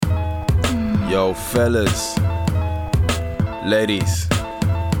Yo, fellas, ladies,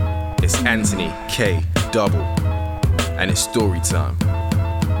 it's Anthony K. Double, and it's story time.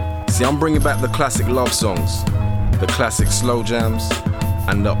 See, I'm bringing back the classic love songs, the classic slow jams,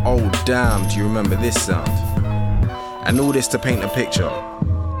 and the old damn, do you remember this sound? And all this to paint a picture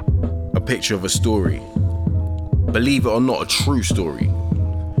of a story. Believe it or not, a true story.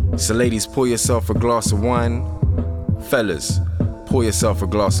 So ladies, pour yourself a glass of wine. Fellas, pour yourself a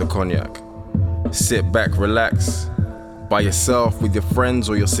glass of cognac. Sit back, relax, by yourself, with your friends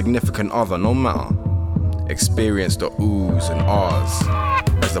or your significant other, no matter. Experience the oohs and ahs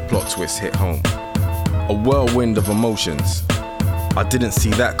as the plot twist hit home. A whirlwind of emotions. I didn't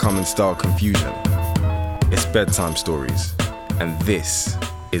see that coming style confusion. It's bedtime stories, and this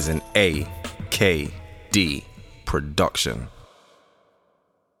is an AKD production.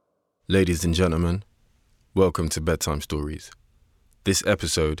 Ladies and gentlemen, welcome to Bedtime Stories. This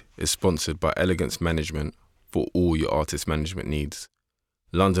episode is sponsored by Elegance Management for all your artist management needs.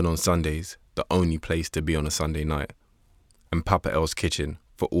 London on Sundays, the only place to be on a Sunday night. And Papa L's Kitchen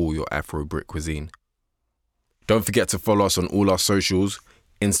for all your Afro-Brit cuisine. Don't forget to follow us on all our socials,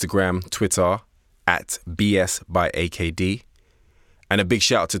 Instagram, Twitter, at BS by AKD. And a big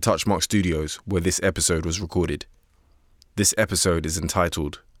shout out to Touchmark Studios, where this episode was recorded. This episode is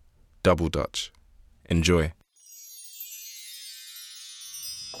entitled Double Dutch. Enjoy.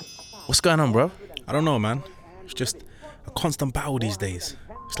 What's going on, bro? I don't know, man. It's just a constant battle these days.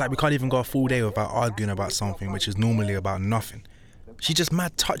 It's like we can't even go a full day without arguing about something which is normally about nothing. She's just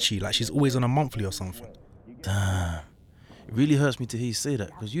mad touchy, like she's always on a monthly or something. Damn. It really hurts me to hear you say that,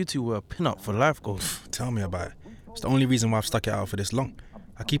 because you two were a pin-up for life goals. Tell me about it. It's the only reason why I've stuck it out for this long.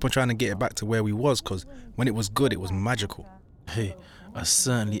 I keep on trying to get it back to where we was, because when it was good, it was magical. Hey, I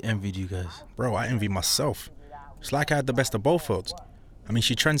certainly envied you guys. Bro, I envy myself. It's like I had the best of both worlds. I mean,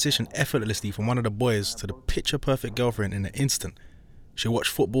 she transitioned effortlessly from one of the boys to the picture-perfect girlfriend in an instant. She'll watch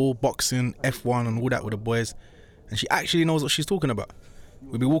football, boxing, F1 and all that with the boys, and she actually knows what she's talking about.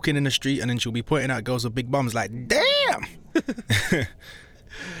 We'll be walking in the street and then she'll be pointing out girls with big bums like, damn!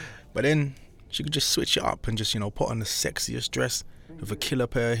 But then she could just switch it up and just, put on the sexiest dress with a killer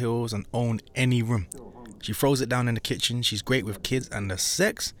pair of heels and own any room. She throws it down in the kitchen. She's great with kids, and the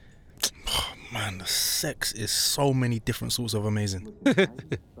sex... Oh, man, the sex is so many different sorts of amazing.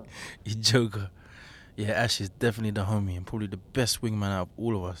 You joker. Yeah, Ash is definitely the homie and probably the best wingman out of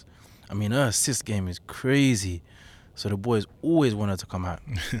all of us. I mean, her assist game is crazy. So the boys always want her to come out.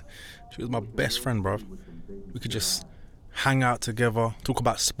 She was my best friend, bro. We could just hang out together, talk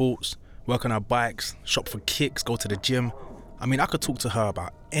about sports, work on our bikes, shop for kicks, go to the gym. I mean, I could talk to her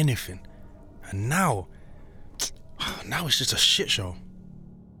about anything. And now it's just a shit show.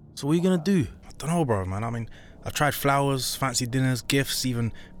 So what are you going to do? I don't know, bro, man. I mean, I've tried flowers, fancy dinners, gifts,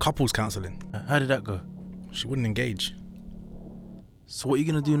 even couples counselling. How did that go? She wouldn't engage. So what are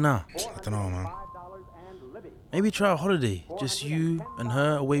you going to do now? I don't know, man. Maybe try a holiday. Just you and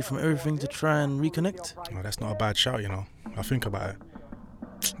her away from everything to try and reconnect. Oh, that's not a bad shout, I'll think about it.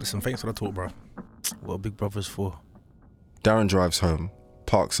 Listen, thanks for the talk, bro. What are big brothers for? Darren drives home,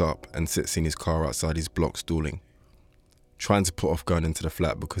 parks up, and sits in his car outside his block stalling, trying to put off going into the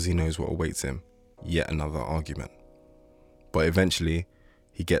flat because he knows what awaits him. Yet another argument. But eventually,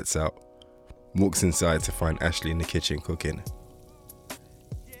 he gets out, walks inside to find Ashley in the kitchen cooking.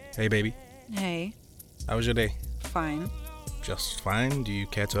 Hey, baby. Hey. How was your day? Fine. Just fine. Do you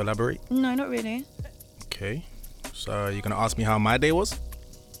care to elaborate? No, not really. Okay. So, you're going to ask me how my day was?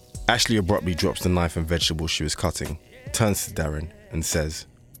 Ashley abruptly drops the knife and vegetables she was cutting, turns to Darren and says,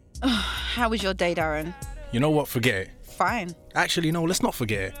 How was your day, Darren? You know what? Forget it. Fine. Actually, no, let's not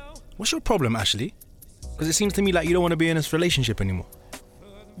forget it. What's your problem, Ashley? Because it seems to me like you don't want to be in this relationship anymore.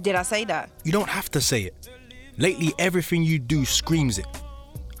 Did I say that? You don't have to say it. Lately, everything you do screams it.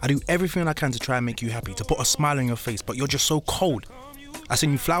 I do everything I can to try and make you happy, to put a smile on your face, but you're just so cold. I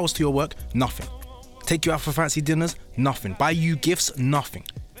send you flowers to your work, nothing. Take you out for fancy dinners, nothing. Buy you gifts, nothing.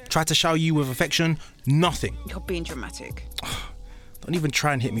 Try to shower you with affection, nothing. You're being dramatic. Don't even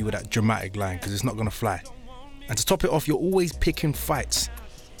try and hit me with that dramatic line, because it's not going to fly. And to top it off, you're always picking fights.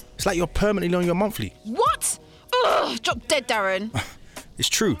 It's like you're permanently on your monthly. What? Ugh, drop dead, Darren. It's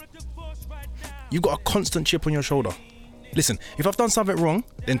true. You've got a constant chip on your shoulder. Listen, if I've done something wrong,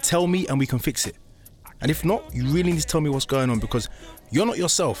 then tell me and we can fix it. And if not, you really need to tell me what's going on, because you're not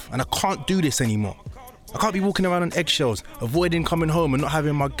yourself and I can't do this anymore. I can't be walking around on eggshells, avoiding coming home and not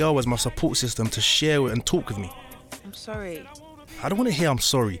having my girl as my support system to share with and talk with me. I'm sorry. I don't want to hear I'm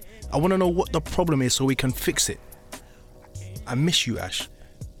sorry. I want to know what the problem is so we can fix it. I miss you, Ash.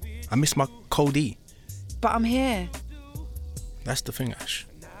 I miss my Cody. But I'm here. That's the thing, Ash.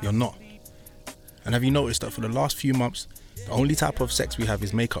 You're not. And have you noticed that for the last few months, the only type of sex we have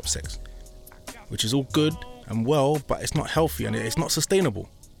is makeup sex? Which is all good and well, but it's not healthy and it's not sustainable.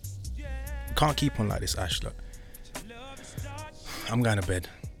 We can't keep on like this, Ash. Look, I'm going to bed.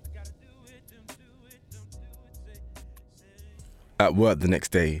 At work the next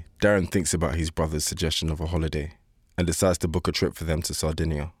day, Darren thinks about his brother's suggestion of a holiday and decides to book a trip for them to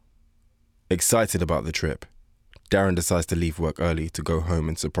Sardinia. Excited about the trip, Darren decides to leave work early to go home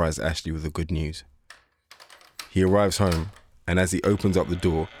and surprise Ashley with the good news. He arrives home, and as he opens up the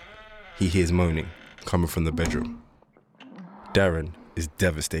door, he hears moaning coming from the bedroom. Darren is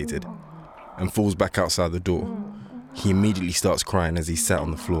devastated and falls back outside the door. He immediately starts crying as he's sat on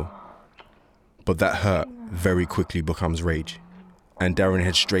the floor. But that hurt very quickly becomes rage, and Darren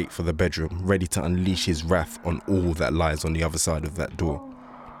heads straight for the bedroom, ready to unleash his wrath on all that lies on the other side of that door.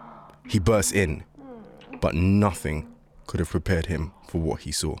 He bursts in, but nothing could have prepared him for what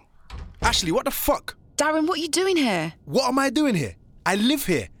he saw. Ashley, what the fuck? Darren, what are you doing here? What am I doing here? I live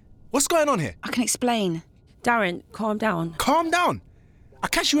here. What's going on here? I can explain. Darren, calm down. Calm down. I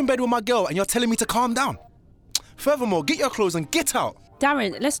catch you in bed with my girl and you're telling me to calm down. Furthermore, get your clothes and get out.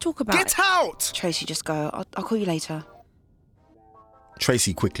 Darren, let's talk about Get out! Tracy, just go. I'll call you later.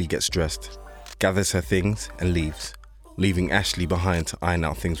 Tracy quickly gets dressed, gathers her things and leaves, leaving Ashley behind to iron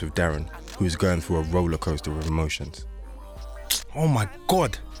out things with Darren, who is going through a roller coaster of emotions. Oh my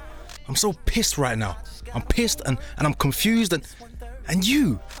God. I'm so pissed right now. I'm pissed and I'm confused and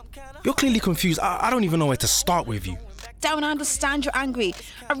you're clearly confused. I don't even know where to start with you. Darren, I understand you're angry.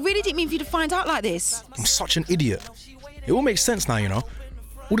 I really didn't mean for you to find out like this. I'm such an idiot. It all makes sense now, you know.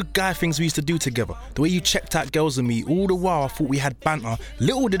 All the guy things we used to do together, the way you checked out girls and me, all the while I thought we had banter.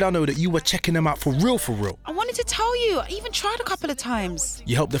 Little did I know that you were checking them out for real, for real. I wanted to tell you. I even tried a couple of times.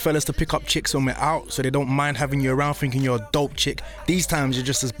 You help the fellas to pick up chicks when we're out so they don't mind having you around thinking you're a dope chick. These times you're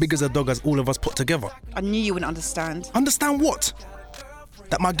just as big as a dog as all of us put together. I knew you wouldn't understand. Understand what?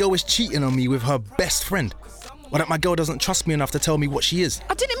 That my girl is cheating on me with her best friend. Or that my girl doesn't trust me enough to tell me what she is.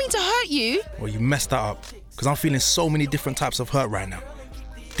 I didn't mean to hurt you. Well, you messed that up. Because I'm feeling so many different types of hurt right now.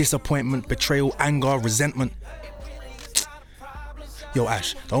 Disappointment, betrayal, anger, resentment. Yo,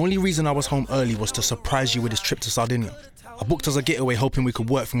 Ash, the only reason I was home early was to surprise you with this trip to Sardinia. I booked us a getaway hoping we could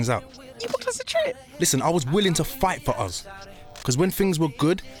work things out. You booked us a trip. Listen, I was willing to fight for us. Because when things were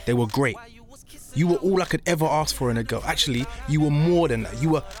good, they were great. You were all I could ever ask for in a girl. Actually, you were more than that. You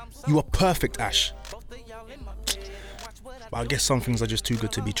were perfect, Ash. But I guess some things are just too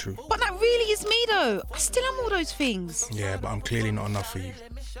good to be true. But that really is me though. I still am all those things. Yeah, but I'm clearly not enough for you.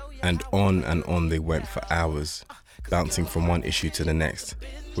 And on they went for hours, bouncing from one issue to the next,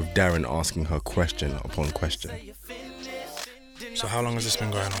 with Darren asking her question upon question. So how long has this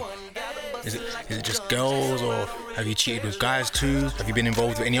been going on? Is it just girls, or have you cheated with guys too? Have you been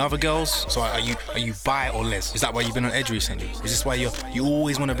involved with any other girls? So are you bi or les? Is that why you've been on edge recently? Is this why you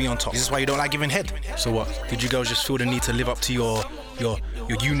always want to be on top? Is this why you don't like giving head? So what? Did you girls just feel the need to live up to your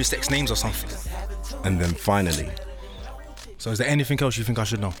unisex names or something? And then finally... So is there anything else you think I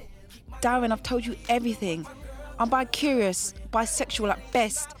should know? Darren, I've told you everything. I'm bi-curious, bisexual at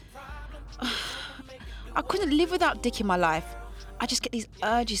best. I couldn't live without dick in my life. I just get these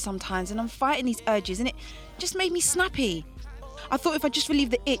urges sometimes and I'm fighting these urges and it just made me snappy. I thought if I just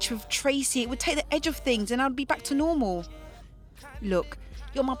relieved the itch with Tracy, it would take the edge of things and I'd be back to normal. Look,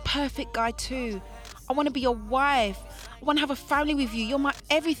 you're my perfect guy too. I want to be your wife. I want to have a family with you. You're my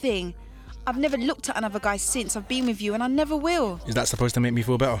everything. I've never looked at another guy since I've been with you and I never will. Is that supposed to make me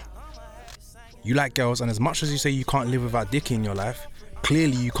feel better? You like girls, and as much as you say you can't live without dick in your life,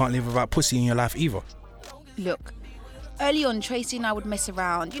 clearly you can't live without pussy in your life either. Look, early on Tracy and I would mess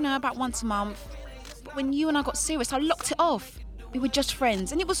around, about once a month. But when you and I got serious, I locked it off. We were just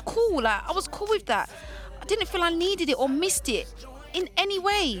friends and it was cool. I was cool with that. I didn't feel I needed it or missed it in any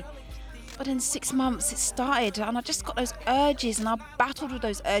way. But in 6 months it started and I just got those urges and I battled with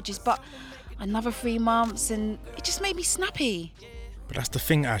those urges, but another 3 months and it just made me snappy. But that's the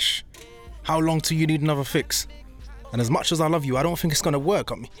thing, Ash. How long till you need another fix? And as much as I love you, I don't think it's gonna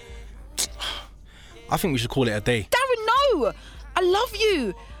work. I think we should call it a day. Darren, no! I love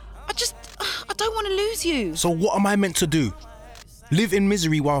you. I don't want to lose you. So what am I meant to do? Live in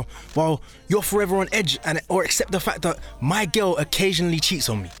misery while you're forever on edge or accept the fact that my girl occasionally cheats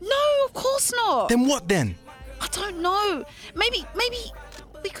on me? No, of course not. Then what then? I don't know. Maybe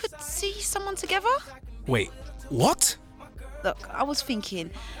we could see someone together? Wait, what? Look, I was thinking,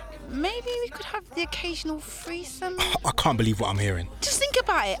 maybe we could have the occasional threesome. I can't believe what I'm hearing. Just think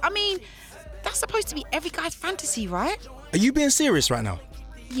about it. I mean, that's supposed to be every guy's fantasy, right? Are you being serious right now?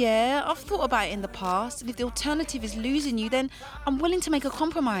 Yeah, I've thought about it in the past, and if the alternative is losing you, then I'm willing to make a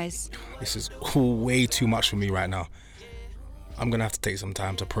compromise. This is all way too much for me right now. I'm gonna have to take some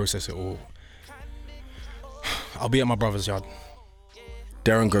time to process it all. I'll be at my brother's yard.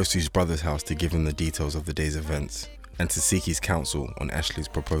 Darren goes to his brother's house to give him the details of the day's events and to seek his counsel on Ashley's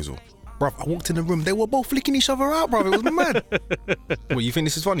proposal. Bruv, I walked in the room, they were both flicking each other out, bruv. It was mad. What, you think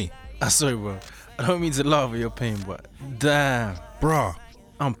this is funny? I'm sorry, bro. I don't mean to laugh at your pain, but damn. Bruh.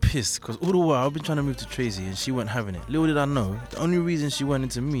 I'm pissed because all the while I've been trying to move to Tracy and she wasn't having it. Little did I know, the only reason she went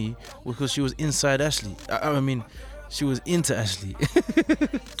into me was because she was inside Ashley. I mean, she was into Ashley.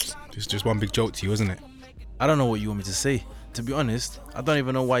 It's just one big joke to you, isn't it? I don't know what you want me to say. To be honest, I don't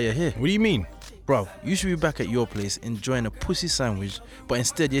even know why you're here. What do you mean? Bro, you should be back at your place enjoying a pussy sandwich, but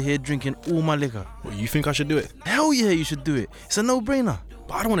instead you're here drinking all my liquor. What, you think I should do it? Hell yeah, you should do it. It's a no-brainer.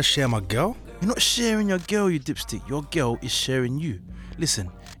 But I don't want to share my girl. You're not sharing your girl, you dipstick. Your girl is sharing you.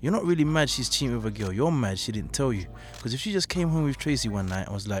 Listen, you're not really mad she's cheating with a girl. You're mad she didn't tell you. Because if she just came home with Tracy one night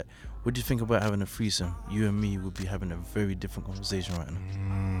and was like, what do you think about having a threesome? You and me would be having a very different conversation right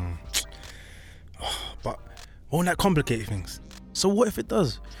now. But won't that complicate things? So what if it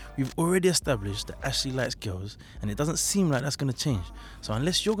does? We've already established that Ashley likes girls and it doesn't seem like that's going to change. So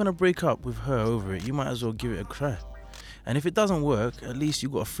unless you're going to break up with her over it, you might as well give it a try. And if it doesn't work, at least you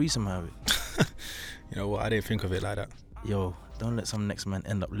got a threesome out of it. You know what? I didn't think of it like that. Yo, don't let some next man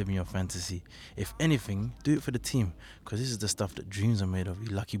end up living your fantasy. If anything, do it for the team, because this is the stuff that dreams are made of, you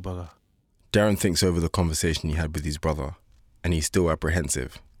lucky bugger. Darren thinks over the conversation he had with his brother, and he's still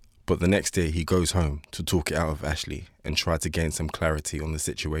apprehensive. But the next day he goes home to talk it out with Ashley and try to gain some clarity on the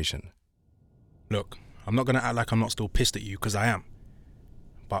situation. Look, I'm not going to act like I'm not still pissed at you, because I am.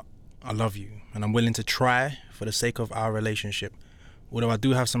 But I love you, and I'm willing to try for the sake of our relationship. Although I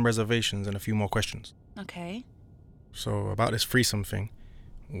do have some reservations and a few more questions. Okay. So about this threesome thing,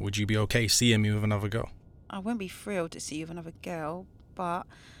 would you be okay seeing me with another girl? I won't be thrilled to see you with another girl, but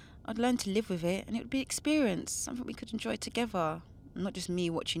I'd learn to live with it, and it would be experience, something we could enjoy together, not just me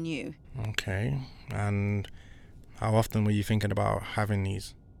watching you. Okay, and how often were you thinking about having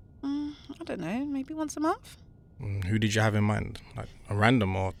these? I don't know, maybe once a month? Who did you have in mind? Like a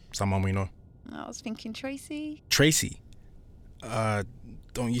random or someone we know? I was thinking Tracy. Tracy?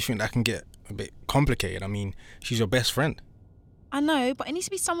 Don't you think that can get a bit complicated? I mean, she's your best friend. I know, but it needs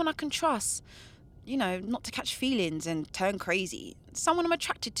to be someone I can trust. You know, not to catch feelings and turn crazy. Someone I'm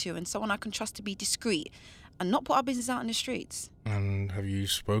attracted to and someone I can trust to be discreet and not put our business out in the streets. And have you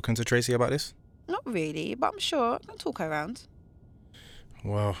spoken to Tracy about this? Not really, but I'm sure I can talk her around.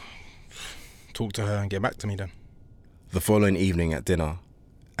 Well, talk to her and get back to me then. The following evening at dinner,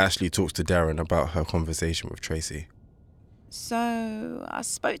 Ashley talks to Darren about her conversation with Tracy. So, I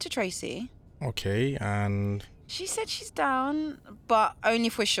spoke to Tracy. Okay, and... She said she's down, but only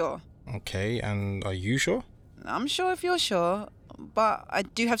if we're sure. Okay, and are you sure? I'm sure if you're sure, but I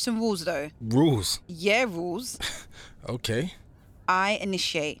do have some rules though. Rules? Yeah, rules. Okay. I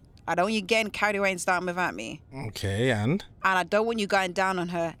initiate. I don't want you getting carried away and starting without me. Okay, and? And I don't want you going down on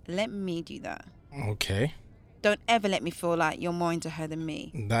her. Let me do that. Okay. Don't ever let me feel like you're more into her than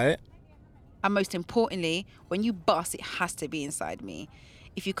me. That it? And most importantly, when you bust, it has to be inside me.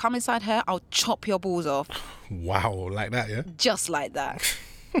 If you come inside her, I'll chop your balls off. Wow, like that, yeah? Just like that.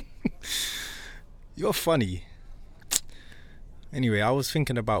 You're funny. Anyway, I was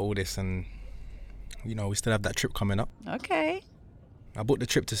thinking about all this and, you know, we still have that trip coming up. Okay. I booked the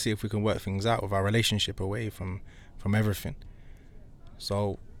trip to see if we can work things out with our relationship away from everything.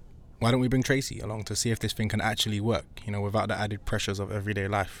 So why don't we bring Tracy along to see if this thing can actually work, you know, without the added pressures of everyday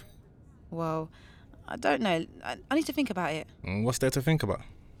life? Well, I don't know. I need to think about it. And what's there to think about?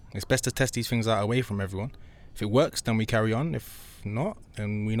 It's best to test these things out away from everyone. If it works, then we carry on. If not,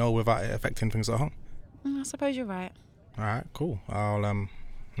 then we know without it affecting things at home. I suppose you're right. All right, cool. I'll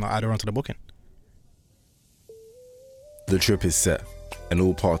add her onto the booking. The trip is set, and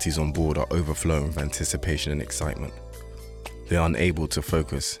all parties on board are overflowing with anticipation and excitement. They are unable to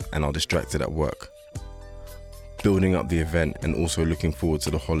focus and are distracted at work, building up the event and also looking forward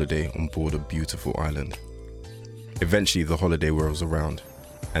to the holiday on board a beautiful island. Eventually the holiday rolls around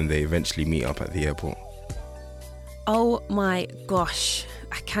and they eventually meet up at the airport. Oh my gosh,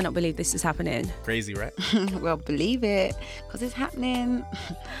 I cannot believe this is happening. Crazy, right? Well, believe it, because it's happening.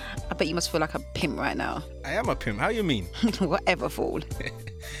 I bet you must feel like a pimp right now. I am a pimp. How you mean? Whatever, fool.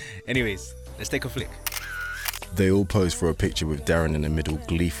 Anyways, let's take a flick. They all pose for a picture with Darren in the middle,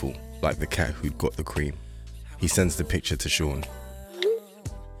 gleeful, like the cat who'd got the cream. He sends the picture to Sean.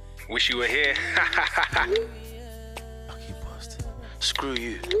 Wish you were here. Lucky bastard. Screw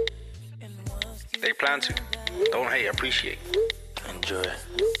you. They plan to. Don't hate, appreciate. And Enjoy.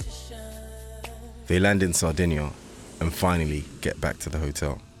 They land in Sardinia and finally get back to the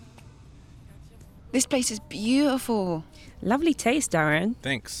hotel. This place is beautiful. Lovely taste, Darren.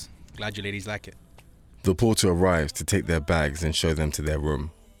 Thanks. Glad you ladies like it. The porter arrives to take their bags and show them to their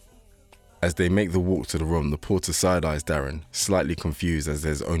room. As they make the walk to the room, the porter side-eyes Darren, slightly confused as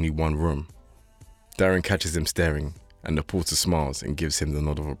there's only one room. Darren catches him staring, and the porter smiles and gives him the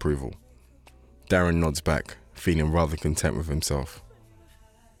nod of approval. Darren nods back, feeling rather content with himself.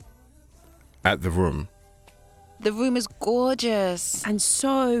 At the room, The room is gorgeous. And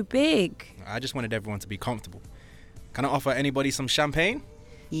so big. I just wanted everyone to be comfortable. Can I offer anybody some champagne?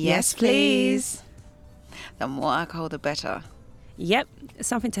 Yes, please. The more alcohol, the better. Yep,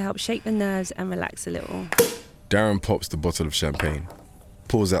 something to help shake the nerves and relax a little. Darren pops the bottle of champagne,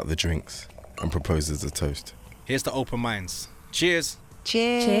 pours out the drinks, and proposes a toast. Here's to open minds. Cheers.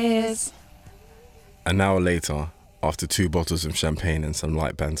 Cheers. Cheers. An hour later, after 2 bottles of champagne and some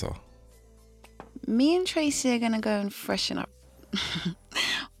light banter, Me and Tracy are going to go and freshen up.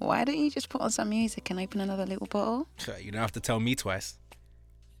 Why don't you just put on some music and open another little bottle? You don't have to tell me twice.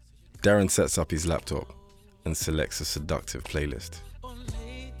 Darren sets up his laptop and selects a seductive playlist.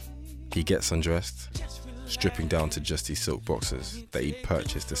 He gets undressed, stripping down to just his silk boxers that he'd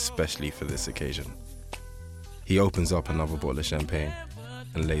purchased especially for this occasion. He opens up another bottle of champagne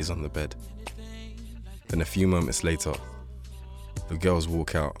and lays on the bed. Then a few moments later, the girls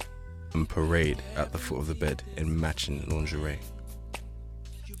walk out and parade at the foot of the bed in matching lingerie.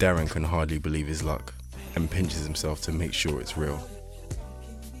 Darren can hardly believe his luck and pinches himself to make sure it's real.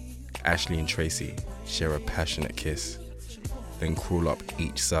 Ashley and Tracy share a passionate kiss, then crawl up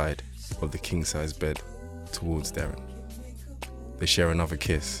each side of the king-size bed towards Darren. They share another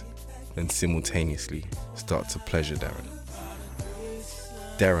kiss, then simultaneously start to pleasure Darren.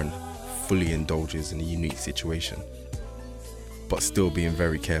 Darren fully indulges in a unique situation, but still being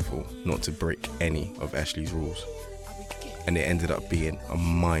very careful not to break any of Ashley's rules. And it ended up being a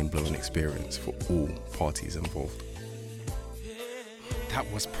mind-blowing experience for all parties involved.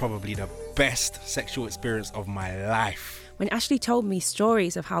 That was probably the best sexual experience of my life. When Ashley told me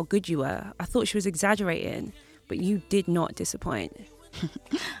stories of how good you were, I thought she was exaggerating, but you did not disappoint.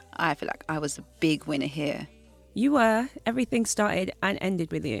 I feel like I was the big winner here. You were. Everything started and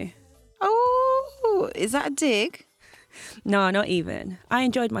ended with you. Oh, is that a dig? No, not even. I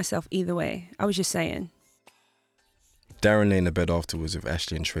enjoyed myself either way. I was just saying. Darren lay in the bed afterwards with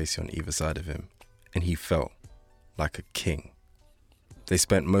Ashley and Tracy on either side of him, and he felt like a king. They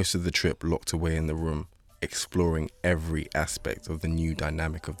spent most of the trip locked away in the room, exploring every aspect of the new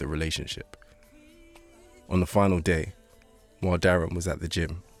dynamic of the relationship. On the final day, while Darren was at the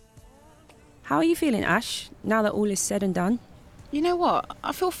gym, How are you feeling, Ash, now that all is said and done? You know what?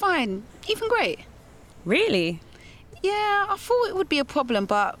 I feel fine. Even great. Really? Yeah, I thought it would be a problem,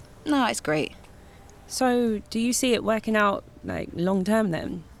 but no, it's great. So, do you see it working out, like, long term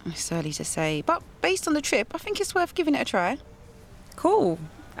then? It's early to say, but based on the trip, I think it's worth giving it a try. Cool.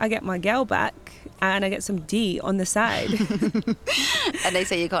 I get my girl back and I get some D on the side. And they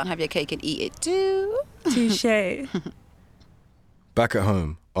say you can't have your cake and eat it too. Touché. back at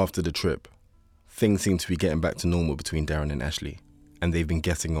home after the trip, things seem to be getting back to normal between Darren and Ashley, and they've been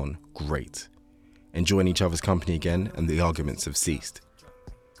getting on great, enjoying each other's company again, and the arguments have ceased.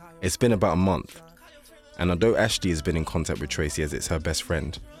 It's been about a month, and although Ashley has been in contact with Tracy as it's her best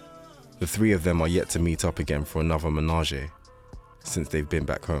friend, the three of them are yet to meet up again for another menage since they've been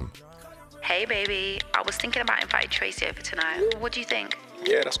back home. Hey baby, I was thinking about inviting Tracy over tonight. What do you think?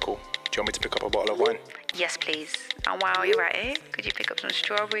 Yeah, that's cool. Do you want me to pick up a bottle of wine? Yes, please. And while you're at it, could you pick up some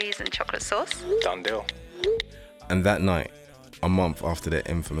strawberries and chocolate sauce? Done deal. And that night, a month after their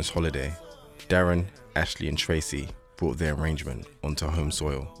infamous holiday, Darren, Ashley and Tracy brought their arrangement onto home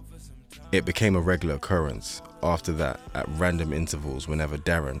soil. It became a regular occurrence after that at random intervals whenever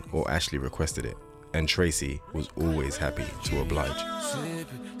Darren or Ashley requested it, and Tracy was always happy to oblige.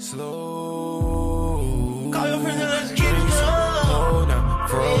 Slow. Call your friends and let's get it slow. Now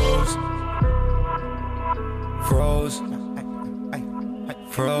froze.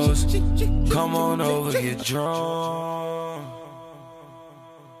 Come on over, get drunk.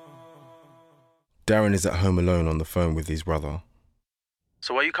 Darren is at home alone on the phone with his brother.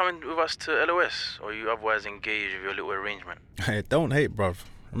 So are you coming with us to LOS, or are you otherwise engaged with your little arrangement? Hey, don't hate, bruv.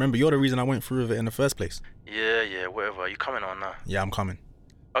 Remember, you're the reason I went through with it in the first place. Yeah, whatever. Are you coming on now? Yeah, I'm coming.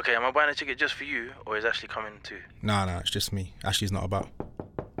 Okay, am I buying a ticket just for you, or is Ashley coming too? Nah, it's just me. Ashley's not about.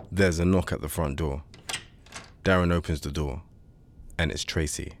 There's a knock at the front door. Darren opens the door, and it's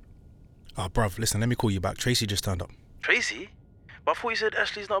Tracy. Oh, bruv, listen, let me call you back. Tracy just turned up. Tracy? But I thought you said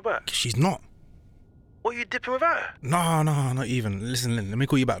Ashley's not back. She's not. What are you dipping without her? No, not even. Listen, let me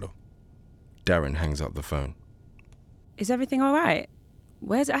call you back though. Darren hangs up the phone. Is everything all right?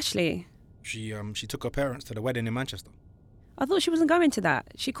 Where's Ashley? She took her parents to the wedding in Manchester. I thought she wasn't going to that.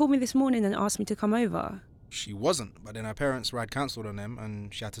 She called me this morning and asked me to come over. She wasn't, but then her parents' ride cancelled on them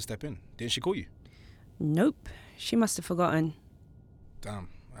and she had to step in. Didn't she call you? Nope. She must have forgotten. Damn.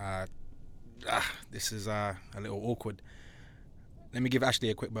 This is a little awkward. Let me give Ashley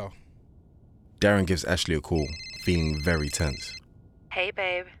a quick bell. Darren gives Ashley a call, feeling very tense. Hey,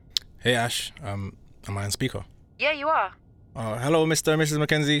 babe. Hey Ash, am I on speaker? Yeah, you are. Hello, Mr. and Mrs.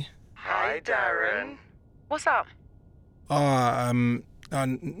 Mackenzie. Hi, Darren. What's up?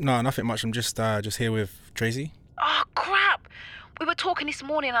 No, nothing much. I'm just here with Tracy. Oh, crap. We were talking this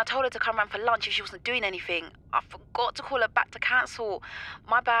morning and I told her to come round for lunch if she wasn't doing anything. I forgot to call her back to cancel.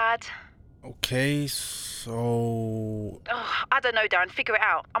 My bad. Okay, so... Oh, I don't know, Darren. Figure it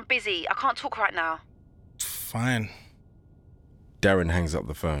out. I'm busy. I can't talk right now. Fine. Darren hangs up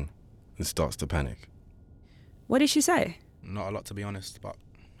the phone and starts to panic. What did she say? Not a lot, to be honest, but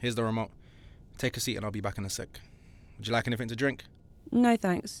here's the remote. Take a seat and I'll be back in a sec. Would you like anything to drink? No,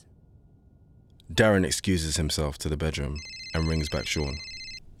 thanks. Darren excuses himself to the bedroom and rings back Sean.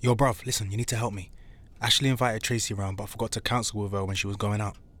 Yo, bruv, listen, you need to help me. Ashley invited Tracy around, but forgot to cancel with her when she was going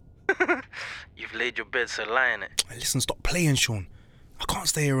out. You've laid your bed, so lie in it. Hey, listen, stop playing, Sean. I can't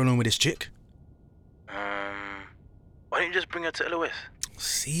stay here alone with this chick. Why don't you just bring her to LOS?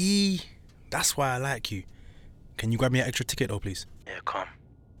 See? That's why I like you. Can you grab me an extra ticket though, please? Yeah, come.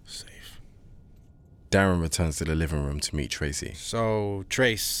 Safe. Darren returns to the living room to meet Tracy. So,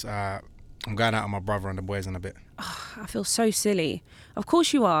 Trace, I'm going out with my brother and the boys in a bit. I feel so silly. Of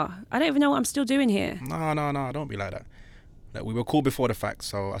course you are. I don't even know what I'm still doing here. No, don't be like that. Look, we were cool before the fact,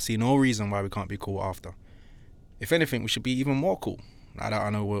 so I see no reason why we can't be cool after. If anything, we should be even more cool. Now that I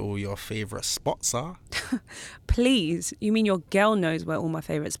know where all your favourite spots are. Please, you mean your girl knows where all my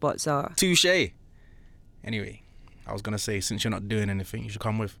favourite spots are? Touché. Anyway, I was going to say, since you're not doing anything, you should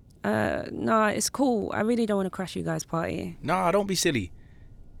come with. No, it's cool. I really don't want to crash you guys' party. Nah, don't be silly.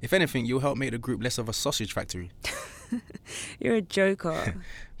 If anything, you'll help make the group less of a sausage factory. You're a joker.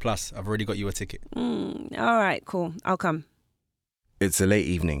 Plus, I've already got you a ticket. All right, cool. I'll come. It's a late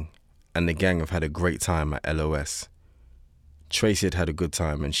evening, and the gang have had a great time at LOS. Tracy had a good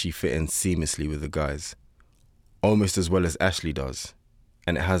time, and she fit in seamlessly with the guys, almost as well as Ashley does,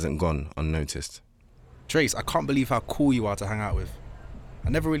 and it hasn't gone unnoticed. Trace, I can't believe how cool you are to hang out with.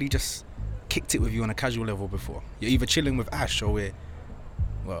 I never really just kicked it with you on a casual level before. You're either chilling with Ash or we're,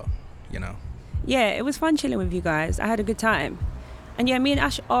 well, you know. Yeah, it was fun chilling with you guys. I had a good time. And yeah, me and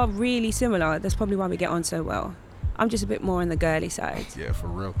Ash are really similar. That's probably why we get on so well. I'm just a bit more on the girly side. Yeah, for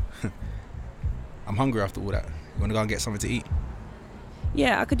real. I'm hungry after all that. You want to go and get something to eat?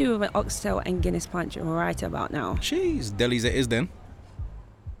 Yeah, I could do with an oxtail and Guinness punch right about now. Jeez, delis it is then.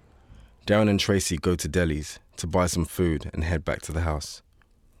 Darren and Tracy go to Deli's to buy some food and head back to the house.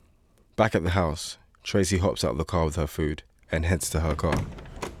 Back at the house, Tracy hops out of the car with her food and heads to her car.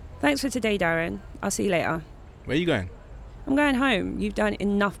 Thanks for today, Darren. I'll see you later. Where are you going? I'm going home. You've done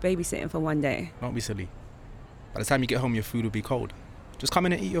enough babysitting for one day. Don't be silly. By the time you get home, your food will be cold. Just come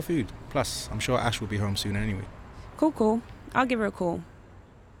in and eat your food. Plus, I'm sure Ash will be home soon anyway. Cool. I'll give her a call.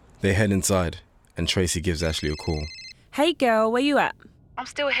 They head inside, and Tracy gives Ashley a call. Hey, girl, where you at? I'm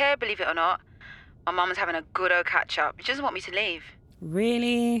still here, believe it or not. My mum's having a good old catch-up. She doesn't want me to leave.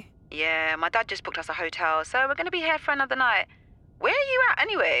 Really? Yeah, my dad just booked us a hotel, so we're going to be here for another night. Where are you at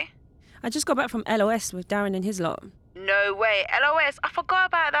anyway? I just got back from LOS with Darren and his lot. No way. LOS, I forgot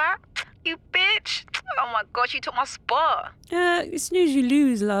about that. You bitch. Oh my gosh, you took my spot. You snooze, you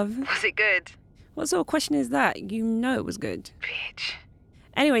lose, love. Was it good? What sort of question is that? You know it was good. Bitch.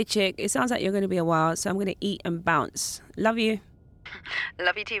 Anyway, chick, it sounds like you're going to be a while, so I'm going to eat and bounce. Love you.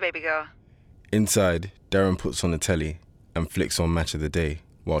 Love you too, baby girl. Inside, Darren puts on the telly and flicks on Match of the Day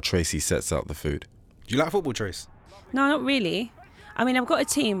while Tracy sets out the food. Do you like football, Trace? No, not really. I mean, I've got a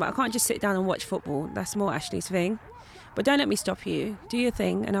team, but I can't just sit down and watch football. That's more Ashley's thing. But don't let me stop you. Do your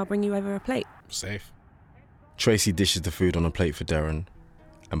thing, and I'll bring you over a plate. Safe. Tracy dishes the food on a plate for Darren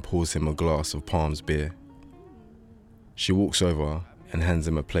and pours him a glass of Palms beer. She walks over and hands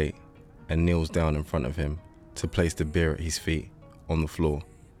him a plate and kneels down in front of him to place the beer at his feet on the floor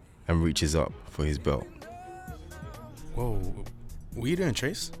and reaches up for his belt. Whoa, what are you doing,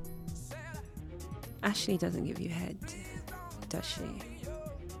 Trace? Ashley doesn't give you head, does she?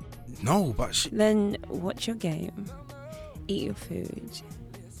 No, but she... Then watch your game, eat your food,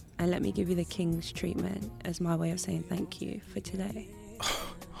 and let me give you the king's treatment as my way of saying thank you for today.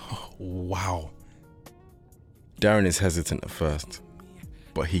 Wow. Darren is hesitant at first,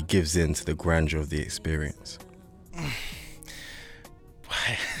 but he gives in to the grandeur of the experience.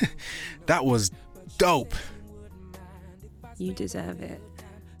 That was dope. You deserve it.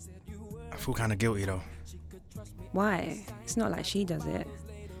 I feel kind of guilty though. Why? It's not like she does it.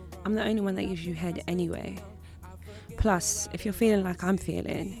 I'm the only one that gives you head anyway. Plus, if you're feeling like I'm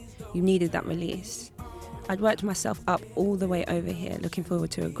feeling, you needed that release. I'd worked myself up all the way over here, looking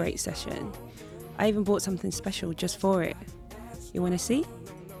forward to a great session. I even bought something special just for it. You want to see?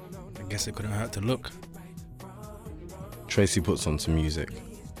 I guess it couldn't hurt to look. Tracy puts on some music,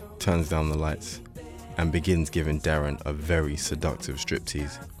 turns down the lights, and begins giving Darren a very seductive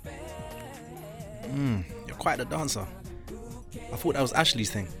striptease. You're quite a dancer. I thought that was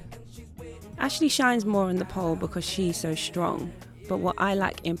Ashley's thing. Ashley shines more on the pole because she's so strong, but what I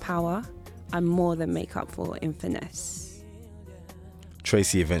lack in power, I more than make up for in finesse.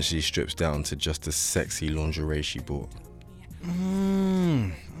 Tracy eventually strips down to just the sexy lingerie she bought.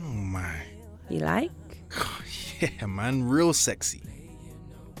 Oh my. You like? Yeah, man, real sexy.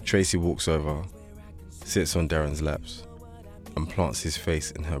 Tracy walks over, sits on Darren's laps, and plants his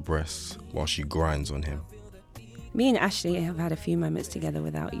face in her breasts while she grinds on him. Me and Ashley have had a few moments together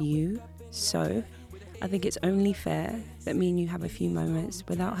without you, so I think it's only fair that me and you have a few moments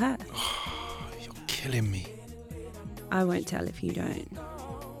without her. You're killing me. I won't tell if you don't.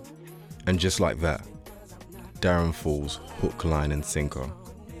 And just like that, Darren falls hook, line and sinker.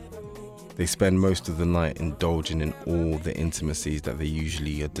 They spend most of the night indulging in all the intimacies that they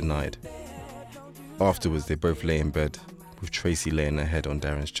usually are denied. Afterwards, they both lay in bed, with Tracy laying her head on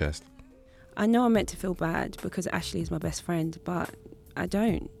Darren's chest. I know I'm meant to feel bad because Ashley is my best friend, but I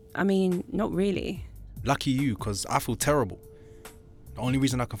don't. I mean, not really. Lucky you, because I feel terrible. The only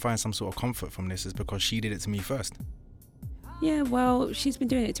reason I can find some sort of comfort from this is because she did it to me first. Yeah, well, she's been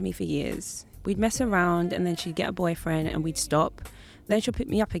doing it to me for years. We'd mess around and then she'd get a boyfriend and we'd stop. Then she'll pick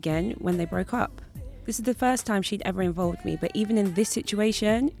me up again when they broke up. This is the first time she'd ever involved me, but even in this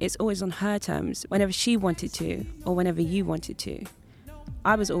situation, it's always on her terms, whenever she wanted to or whenever you wanted to.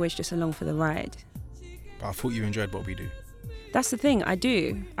 I was always just along for the ride. But I thought you enjoyed what we do. That's the thing, I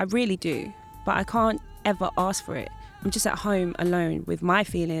do. I really do. But I can't ever ask for it. I'm just at home alone with my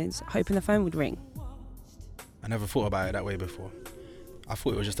feelings, hoping the phone would ring. I never thought about it that way before. I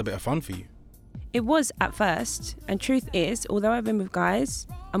thought it was just a bit of fun for you. It was at first, and truth is, although I've been with guys,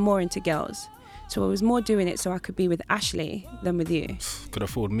 I'm more into girls. So I was more doing it so I could be with Ashley than with you. Could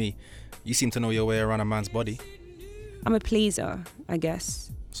have fooled me. You seem to know your way around a man's body. I'm a pleaser, I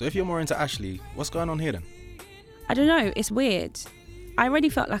guess. So if you're more into Ashley, what's going on here then? I don't know, it's weird. I already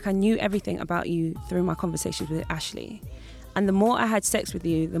felt like I knew everything about you through my conversations with Ashley. And the more I had sex with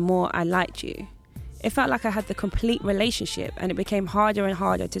you, the more I liked you. It felt like I had the complete relationship and it became harder and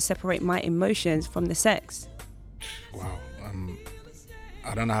harder to separate my emotions from the sex. Wow,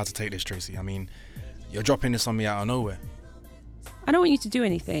 I don't know how to take this, Tracy. I mean, you're dropping this on me out of nowhere. I don't want you to do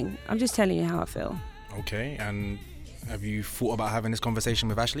anything. I'm just telling you how I feel. Okay, and have you thought about having this conversation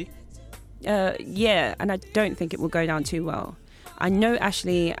with Ashley? Yeah, and I don't think it will go down too well. I know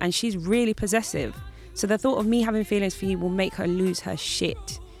Ashley and she's really possessive. So the thought of me having feelings for you will make her lose her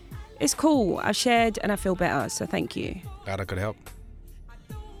shit. It's cool. I've shared and I feel better, so thank you. Glad I could help.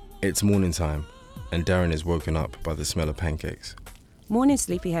 It's morning time, and Darren is woken up by the smell of pancakes. Morning,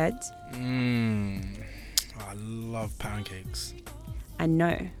 sleepyhead. I love pancakes. I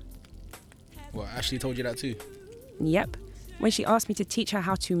know. Well, Ashley told you that too? Yep. When she asked me to teach her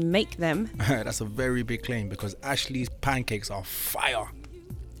how to make them. That's a very big claim because Ashley's pancakes are fire.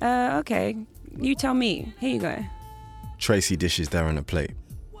 Okay. You tell me. Here you go. Tracy dishes Darren a plate.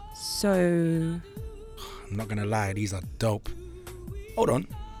 So... I'm not gonna lie, these are dope. Hold on.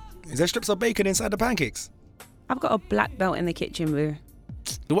 Is there strips of bacon inside the pancakes? I've got a black belt in the kitchen, boo.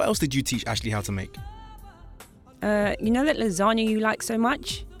 What else did you teach Ashley how to make? You know that lasagna you like so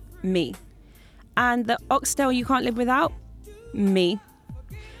much? Me. And the oxtail you can't live without? Me.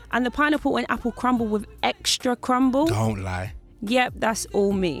 And the pineapple and apple crumble with extra crumble? Don't lie. Yep, that's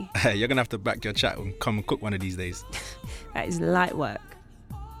all me. You're gonna have to back your chat and come and cook one of these days. That is light work.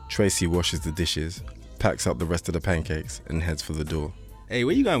 Tracy washes the dishes, packs up the rest of the pancakes, and heads for the door. Hey,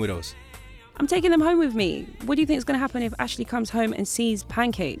 where you going with those? I'm taking them home with me. What do you think is going to happen if Ashley comes home and sees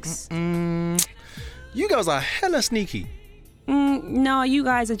pancakes? You girls are hella sneaky. No, you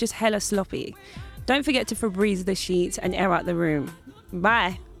guys are just hella sloppy. Don't forget to Febreze the sheets and air out the room.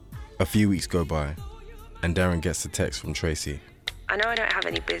 Bye. A few weeks go by, and Darren gets a text from Tracy. I know I don't have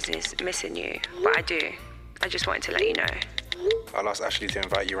any business missing you, but I do. I just wanted to let you know. I'll ask Ashley to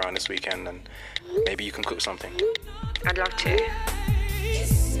invite you around this weekend and maybe you can cook something. I'd love to.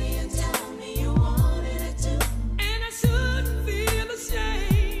 And I shouldn't feel ashamed.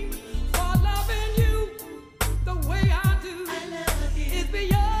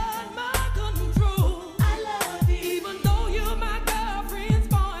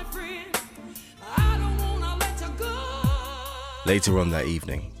 Later on that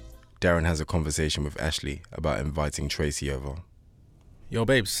evening, Darren has a conversation with Ashley about inviting Tracy over. Yo,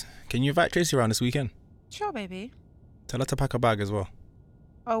 babes, can you invite Tracy around this weekend? Sure, baby. Tell her to pack a bag as well.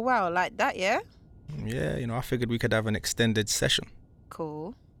 Oh, wow, like that, yeah? Yeah, I figured we could have an extended session.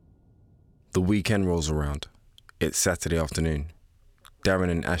 Cool. The weekend rolls around. It's Saturday afternoon. Darren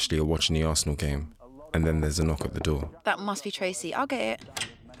and Ashley are watching the Arsenal game, and then there's a knock at the door. That must be Tracy. I'll get it.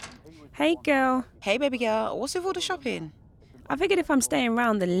 Hey, girl. Hey, baby girl. What's with all the shopping? I figured if I'm staying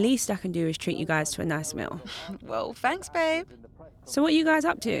around, the least I can do is treat you guys to a nice meal. Well, thanks, babe. So what are you guys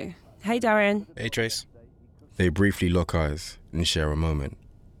up to? Hey, Darren. Hey, Trace. They briefly lock eyes and share a moment.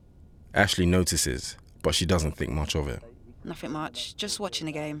 Ashley notices, but she doesn't think much of it. Nothing much. Just watching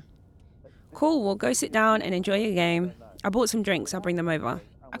the game. Cool, well, go sit down and enjoy your game. I bought some drinks. I'll bring them over.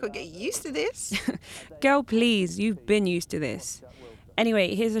 I could get used to this. Girl, please, you've been used to this.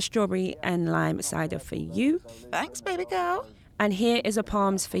 Anyway, here's a strawberry and lime cider for you. Thanks, baby girl. And here is a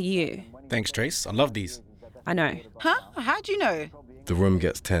palms for you. Thanks, Trace. I love these. I know. Huh? How'd you know? The room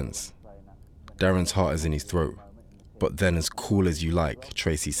gets tense. Darren's heart is in his throat. But then, as cool as you like,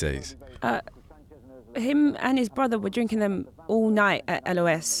 Tracy says, Him and his brother were drinking them all night at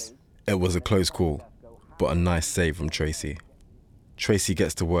LOS. it was a close call, but a nice save from Tracy. Tracy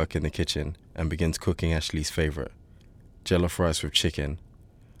gets to work in the kitchen and begins cooking Ashley's favourite, jollof rice with chicken,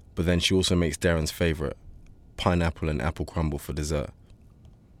 but then she also makes Darren's favourite, pineapple and apple crumble for dessert.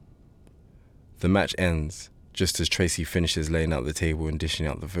 The match ends just as Tracy finishes laying out the table and dishing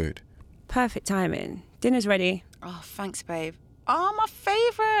out the food. Perfect timing. Dinner's ready. Oh, thanks, babe. Oh, my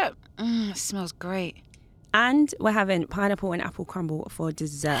favourite. It smells great. And we're having pineapple and apple crumble for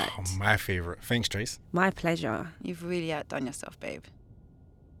dessert. Oh, my favourite. Thanks, Trace. My pleasure. You've really outdone yourself, babe.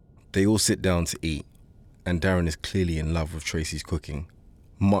 They all sit down to eat, and Darren is clearly in love with Tracy's cooking,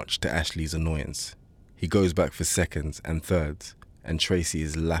 much to Ashley's annoyance. He goes back for seconds and thirds, and Tracy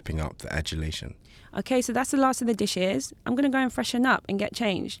is lapping up the adulation. Okay, so that's the last of the dishes. I'm going to go and freshen up and get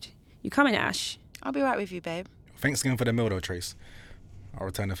changed. You coming, Ash? I'll be right with you, babe. Thanks again for the meal, though, Trace. I'll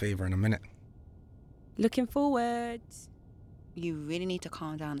return the favour in a minute. Looking forward. You really need to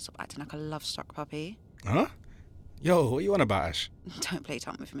calm down and stop acting like a love-struck puppy. Huh? Yo, what you on about, Ash? Don't play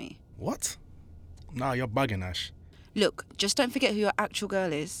dumb with me. What? Nah, you're bugging, Ash. Look, just don't forget who your actual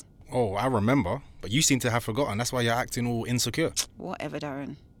girl is. Oh, I remember, but you seem to have forgotten. That's why you're acting all insecure. Whatever,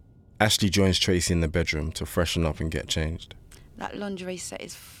 Darren. Ashley joins Tracy in the bedroom to freshen up and get changed. That lingerie set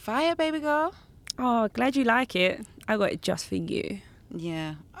is fire, baby girl. Oh, glad you like it. I got it just for you.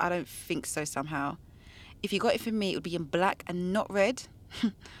 Yeah, I don't think so somehow. If you got it for me, it would be in black and not red.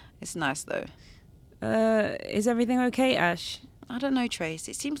 It's nice, though. Is everything okay, Ash? I don't know, Trace.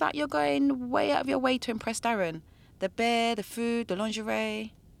 It seems like you're going way out of your way to impress Darren. The bed, the food, the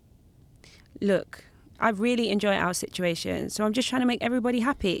lingerie. Look, I really enjoy our situation, so I'm just trying to make everybody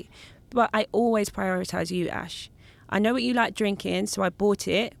happy. But I always prioritise you, Ash. I know what you like drinking, so I bought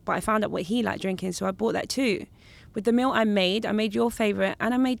it, but I found out what he liked drinking, so I bought that too. With the meal I made your favourite,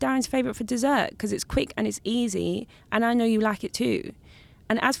 and I made Darren's favourite for dessert, because it's quick and it's easy, and I know you like it too.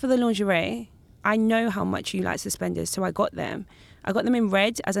 And as for the lingerie, I know how much you like suspenders, so I got them. I got them in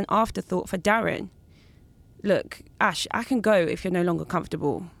red as an afterthought for Darren. Look, Ash, I can go if you're no longer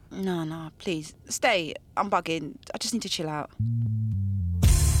comfortable. No, please. Stay. I'm bugging. I just need to chill out.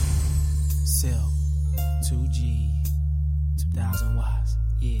 Cell, 2G, 2000 watts.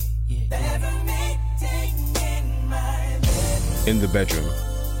 Yeah. In the bedroom,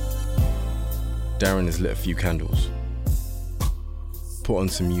 Darren has lit a few candles, put on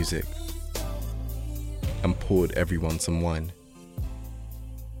some music, and poured everyone some wine.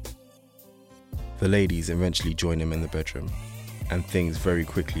 The ladies eventually join him in the bedroom, and things very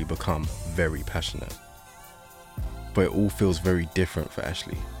quickly become very passionate. But it all feels very different for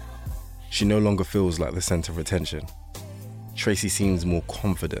Ashley. She no longer feels like the centre of attention. Tracy seems more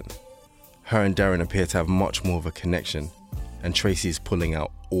confident. Her and Darren appear to have much more of a connection, and Tracy is pulling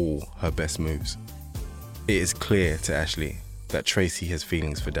out all her best moves. It is clear to Ashley that Tracy has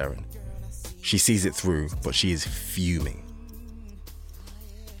feelings for Darren. She sees it through, but she is fuming.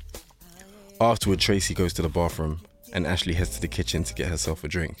 Afterward, Tracy goes to the bathroom, and Ashley heads to the kitchen to get herself a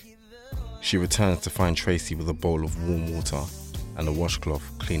drink. She returns to find Tracy with a bowl of warm water and a washcloth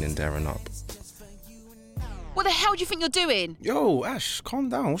cleaning Darren up. What the hell do you think you're doing? Yo, Ash, calm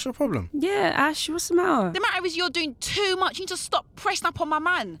down. What's your problem? Yeah, Ash, what's the matter? The matter is you're doing too much. You need to stop pressing up on my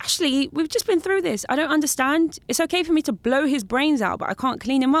man. Ashley, we've just been through this. I don't understand. It's okay for me to blow his brains out, but I can't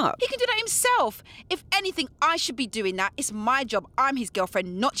clean him up. He can do that himself. If anything, I should be doing that. It's my job. I'm his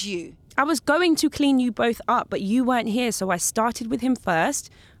girlfriend, not you. I was going to clean you both up, but you weren't here, so I started with him first.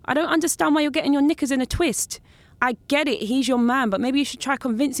 I don't understand why you're getting your knickers in a twist. I get it, he's your man, but maybe you should try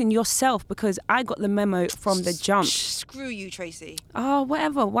convincing yourself because I got the memo from the jump. Screw you, Tracy. Oh,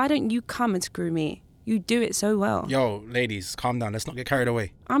 whatever. Why don't you come and screw me? You do it so well. Yo, ladies, calm down. Let's not get carried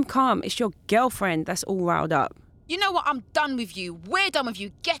away. I'm calm. It's your girlfriend that's all riled up. You know what? I'm done with you. We're done with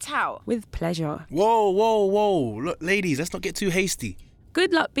you. Get out. With pleasure. Whoa. Look, ladies, let's not get too hasty.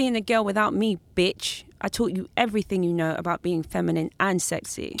 Good luck being a girl without me, bitch. I taught you everything you know about being feminine and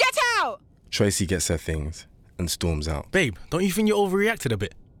sexy. Get out! Tracy gets her things and storms out. Babe, don't you think you overreacted a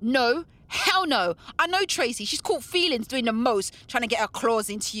bit? No. Hell no. I know Tracy. She's caught feelings doing the most, trying to get her claws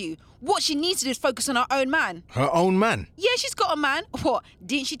into you. What she needs to do is focus on her own man. Her own man? Yeah, she's got a man. What?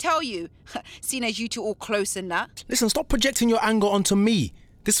 Didn't she tell you? Seeing as you two all close and that. Listen, stop projecting your anger onto me.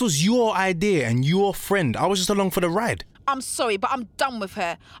 This was your idea and your friend. I was just along for the ride. I'm sorry, but I'm done with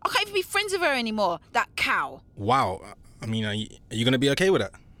her. I can't even be friends with her anymore. That cow. Wow. I mean, are you going to be okay with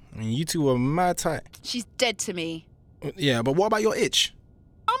that? I mean, you two were mad tight. She's dead to me. Yeah, but what about your itch?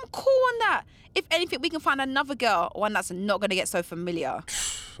 I'm cool on that. If anything, we can find another girl, one that's not going to get so familiar.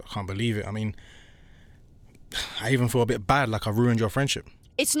 I can't believe it. I mean, I even feel a bit bad, like I ruined your friendship.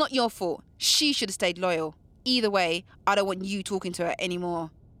 It's not your fault. She should have stayed loyal. Either way, I don't want you talking to her anymore.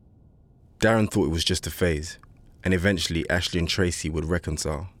 Darren thought it was just a phase, and eventually Ashley and Tracy would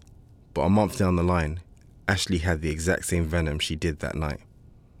reconcile. But a month down the line, Ashley had the exact same venom she did that night.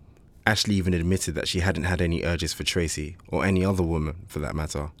 Ashley even admitted that she hadn't had any urges for Tracy, or any other woman for that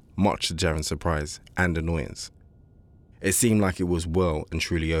matter, much to Darren's surprise and annoyance. It seemed like it was well and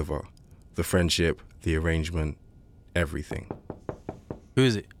truly over. The friendship, the arrangement, everything. Who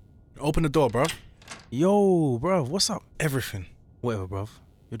is it? Open the door, bruv. Yo, bruv, what's up? Everything. Whatever, bruv.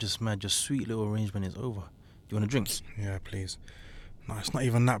 You're just mad. Your sweet little arrangement is over. You want a drink? Yeah, please. No, it's not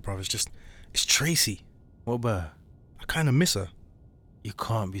even that, bruv. It's Tracy. What about her? I kind of miss her. You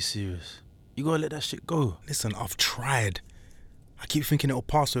can't be serious. You gotta let that shit go. Listen, I've tried. I keep thinking it'll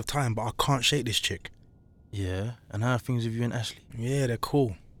pass with time, but I can't shake this chick. Yeah, and how are things with you and Ashley? Yeah, they're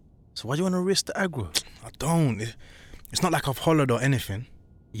cool. So why do you want to risk the aggro? I don't. It's not like I've hollered or anything.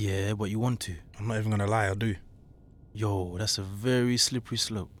 Yeah, but you want to. I'm not even gonna lie, I do. Yo, that's a very slippery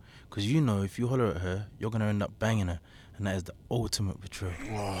slope. Because you know if you holler at her, you're gonna end up banging her. And that is the ultimate betrayal.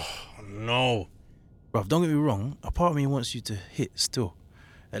 Oh, no. Bruv, don't get me wrong. A part of me wants you to hit still.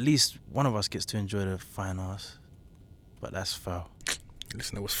 At least one of us gets to enjoy the fine arse. But that's foul.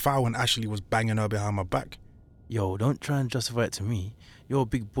 Listen, it was foul when Ashley was banging her behind my back. Yo, don't try and justify it to me. You're a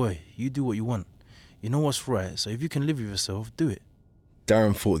big boy. You do what you want. You know what's right, so if you can live with yourself, do it.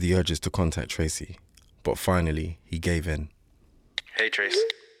 Darren fought the urges to contact Tracy, but finally he gave in. Hey, Trace.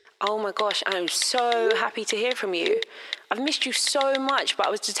 Oh my gosh, I'm so happy to hear from you. I've missed you so much, but I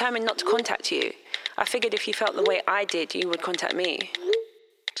was determined not to contact you. I figured if you felt the way I did, you would contact me.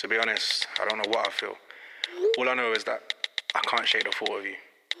 To be honest, I don't know what I feel. All I know is that I can't shake the thought of you.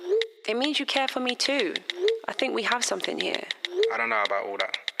 It means you care for me too. I think we have something here. I don't know about all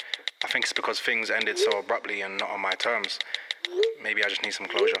that. I think it's because things ended so abruptly and not on my terms. Maybe I just need some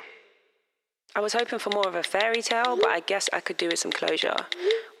closure. I was hoping for more of a fairy tale, but I guess I could do with some closure.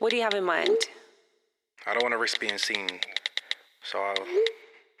 What do you have in mind? I don't want to risk being seen, so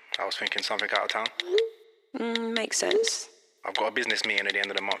I was thinking something out of town. Makes sense. I've got a business meeting at the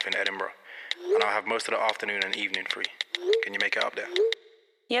end of the month in Edinburgh, and I'll have most of the afternoon and evening free. Can you make it up there?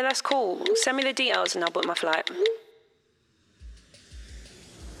 Yeah, that's cool. Send me the details and I'll book my flight.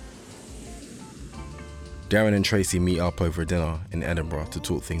 Darren and Tracy meet up over dinner in Edinburgh to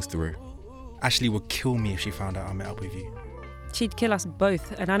talk things through. Ashley would kill me if she found out I met up with you. She'd kill us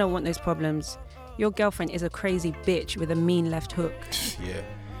both, and I don't want those problems. Your girlfriend is a crazy bitch with a mean left hook. Yeah,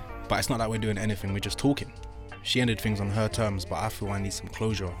 but it's not like we're doing anything, we're just talking. She ended things on her terms, but I feel I need some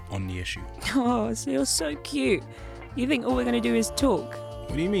closure on the issue. Oh, so you're so cute. You think all we're going to do is talk?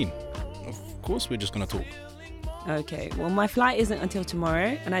 What do you mean? Of course we're just going to talk. Okay, well, my flight isn't until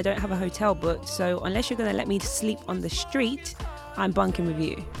tomorrow, and I don't have a hotel booked, so unless you're going to let me sleep on the street, I'm bunking with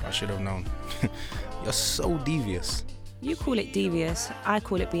you. I should have known. You're so devious. You call it devious, I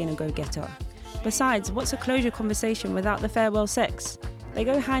call it being a go-getter. Besides, what's a closure conversation without the farewell sex? They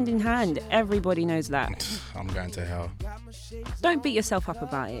go hand in hand, everybody knows that. I'm going to hell. Don't beat yourself up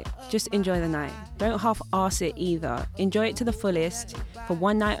about it, just enjoy the night. Don't half-arse it either. Enjoy it to the fullest, for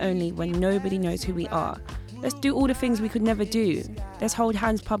one night only when nobody knows who we are. Let's do all the things we could never do. Let's hold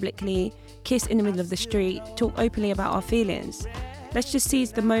hands publicly, kiss in the middle of the street, talk openly about our feelings. Let's just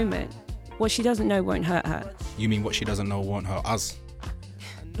seize the moment. What she doesn't know won't hurt her. You mean what she doesn't know won't hurt us?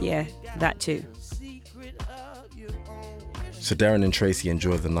 Yeah, that too. So Darren and Tracy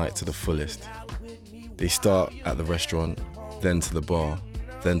enjoy the night to the fullest. They start at the restaurant, then to the bar,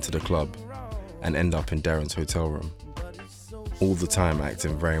 then to the club. and end up in Darren's hotel room. All the time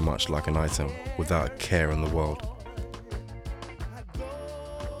acting very much like an item without a care in the world.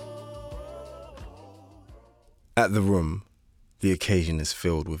 At the room, the occasion is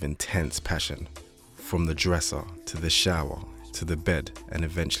filled with intense passion, from the dresser to the shower to the bed and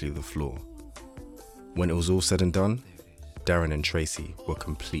eventually the floor. When it was all said and done, Darren and Tracy were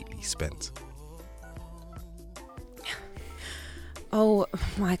completely spent. Oh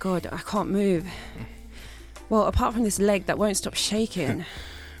my God, I can't move. Well, apart from this leg that won't stop shaking.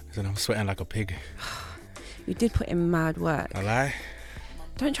 Listen, I'm sweating like a pig. You did put in mad work. I lie?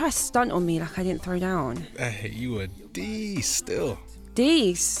 Don't try to stunt on me like I didn't throw down. Hey, you a D still.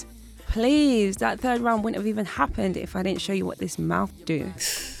 Dees, please, that third round wouldn't have even happened if I didn't show you what this mouth do.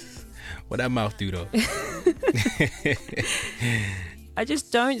 What that mouth do though? I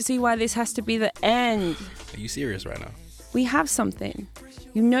just don't see why this has to be the end. Are you serious right now? We have something.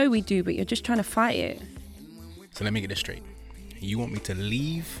 You know we do, but you're just trying to fight it. So let me get this straight. You want me to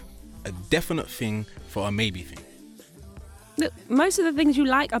leave a definite thing for a maybe thing? Look, most of the things you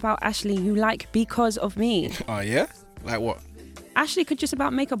like about Ashley, you like because of me. Oh yeah? Like what? Ashley could just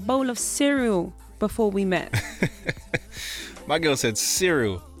about make a bowl of cereal before we met. My girl said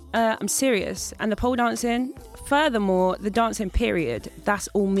cereal. I'm serious. And the pole dancing, furthermore, the dancing period, that's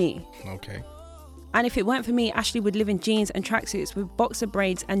all me. Okay. And if it weren't for me, Ashley would live in jeans and tracksuits with boxer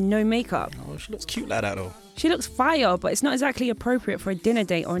braids and no makeup. Oh, she looks cute like that though. She looks fire, but it's not exactly appropriate for a dinner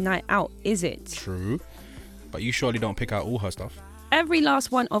date or a night out, is it? True. But you surely don't pick out all her stuff. Every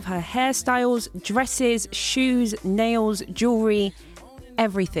last one of her hairstyles, dresses, shoes, nails, jewelry,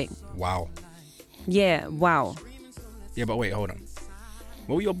 everything. Wow. Yeah, wow. Yeah, but wait, hold on.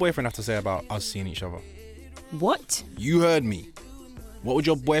 What would your boyfriend have to say about us seeing each other? What? You heard me. What would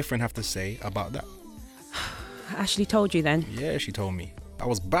your boyfriend have to say about that? Ashley told you then. Yeah, she told me. I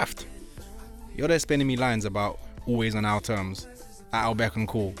was baffed. You're there spending me lines about always on our terms, at our beck and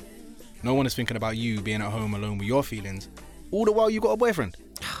call. No one is thinking about you being at home alone with your feelings. All the while you got a boyfriend.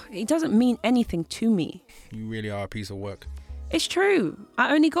 It doesn't mean anything to me. You really are a piece of work. It's true.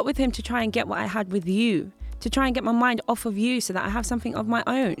 I only got with him to try and get what I had with you. To try and get my mind off of you so that I have something of my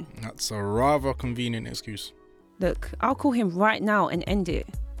own. That's a rather convenient excuse. Look, I'll call him right now and end it.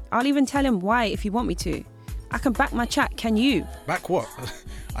 I'll even tell him why if you want me to. I can back my chat, can you? Back what?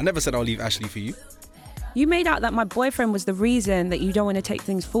 I never said I'll leave Ashley for you. You made out that my boyfriend was the reason that you don't want to take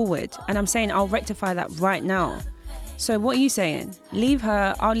things forward, and I'm saying I'll rectify that right now. So what are you saying? Leave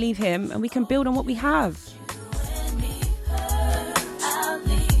her, I'll leave him, and we can build on what we have.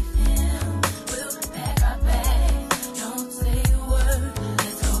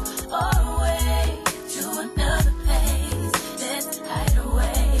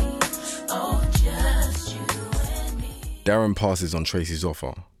 Darren passes on Tracy's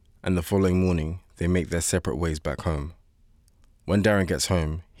offer, and the following morning, they make their separate ways back home. When Darren gets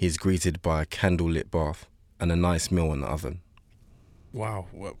home, he is greeted by a candle-lit bath and a nice meal in the oven. Wow,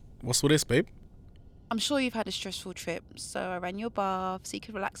 what's all this, babe? I'm sure you've had a stressful trip, so I ran your bath so you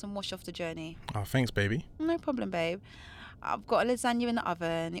could relax and wash off the journey. Oh, thanks, baby. No problem, babe. I've got a lasagna in the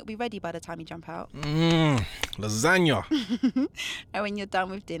oven. It'll be ready by the time you jump out. Lasagna. And when you're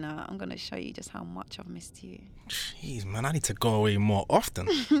done with dinner, I'm going to show you just how much I've missed you. Jeez, man, I need to go away more often.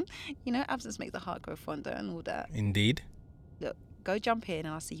 You know, absence makes the heart grow fonder and all that. Indeed. Look, go jump in and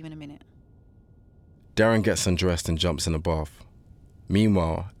I'll see you in a minute. Darren gets undressed and jumps in the bath.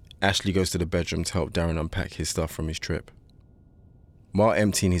 Meanwhile, Ashley goes to the bedroom to help Darren unpack his stuff from his trip. While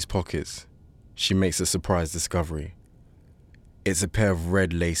emptying his pockets, she makes a surprise discovery. It's a pair of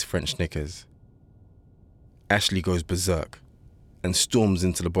red lace French knickers. Ashley goes berserk and storms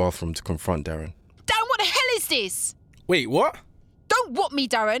into the bathroom to confront Darren. Darren, what the hell is this? Wait, what? Don't whop me,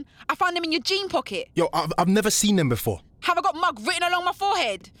 Darren. I found them in your jean pocket. Yo, I've never seen them before. Have I got mug written along my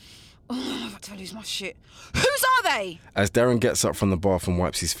forehead? Oh, I'm about to lose my shit. Whose are they? As Darren gets up from the bath and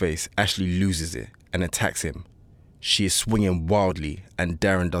wipes his face, Ashley loses it and attacks him. She is swinging wildly and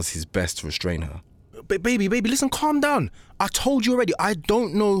Darren does his best to restrain her. Baby, listen, calm down. I told you already, I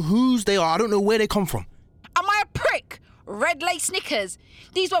don't know whose they are. I don't know where they come from. Am I a prick? Red lace knickers.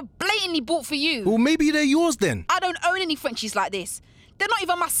 These were blatantly bought for you. Well, maybe they're yours then. I don't own any Frenchies like this. They're not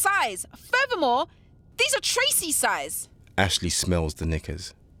even my size. Furthermore, these are Tracy's size. Ashley smells the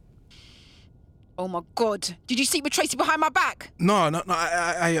knickers. Oh my God. Did you sleep with Tracy behind my back? No,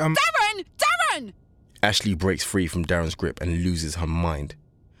 I Darren! Ashley breaks free from Darren's grip and loses her mind.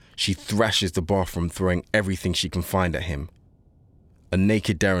 She thrashes the bathroom, throwing everything she can find at him. A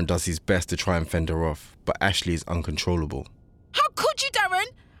naked Darren does his best to try and fend her off, but Ashley is uncontrollable. How could you, Darren?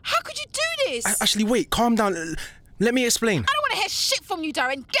 How could you do this? Ashley, wait, calm down. Let me explain. I don't want to hear shit from you,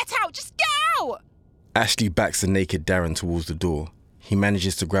 Darren. Get out. Just get out! Ashley backs the naked Darren towards the door. He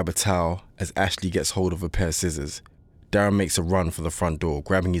manages to grab a towel as Ashley gets hold of a pair of scissors. Darren makes a run for the front door,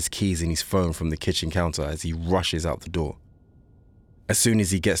 grabbing his keys and his phone from the kitchen counter as he rushes out the door. As soon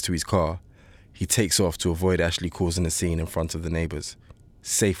as he gets to his car, he takes off to avoid Ashley causing a scene in front of the neighbours.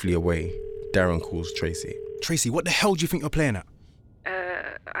 Safely away, Darren calls Tracy. Tracy, what the hell do you think you're playing at?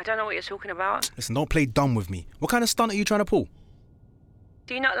 I don't know what you're talking about. Listen, don't play dumb with me. What kind of stunt are you trying to pull?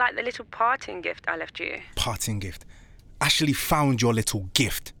 Do you not like the little parting gift I left you? Parting gift. Ashley found your little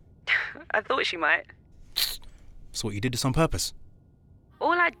gift. I thought she might. So what, you did this on purpose?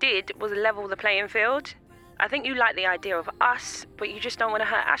 All I did was level the playing field. I think you like the idea of us, but you just don't want to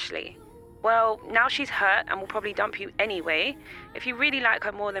hurt Ashley. Well, now she's hurt and will probably dump you anyway. If you really like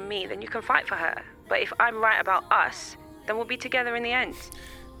her more than me, then you can fight for her. But if I'm right about us, then we'll be together in the end.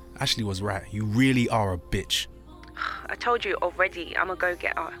 Ashley was right. You really are a bitch. I told you already, I'm a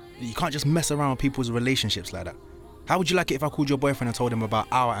go-getter. You can't just mess around with people's relationships like that. How would you like it if I called your boyfriend and told him about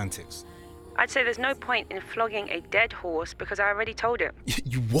our antics? I'd say there's no point in flogging a dead horse because I already told him.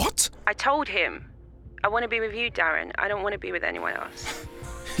 You what? I told him. I want to be with you, Darren. I don't want to be with anyone else.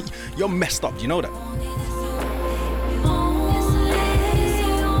 You're messed up, do you know that?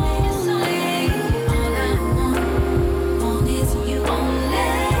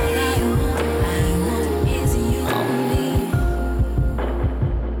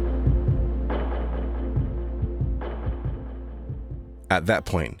 At that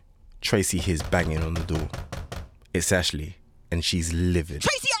point, Tracy hears banging on the door. It's Ashley, and she's livid.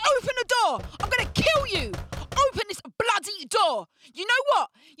 Tracy, open the door! I'm gonna kill you! Open this bloody door! You know what?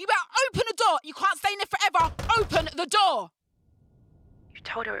 You better open the door! You can't stay in there forever! Open the door! You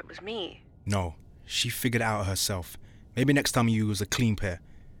told her it was me. No, she figured it out herself. Maybe next time you use a clean pair.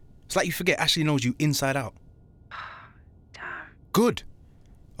 It's like you forget Ashley knows you inside out. Damn. Good.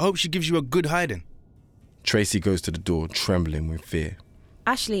 I hope she gives you a good hiding. Tracy goes to the door, trembling with fear.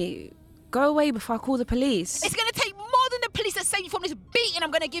 Ashley, go away before I call the police. It's gonna take more than the police to save you from this beating I'm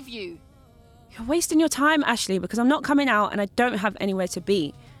gonna give you. You're wasting your time, Ashley, because I'm not coming out and I don't have anywhere to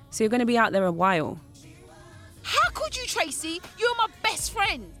be. So you're going to be out there a while. How could you, Tracy? You're my best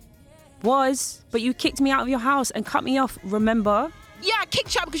friend. Was, but you kicked me out of your house and cut me off, remember? Yeah, I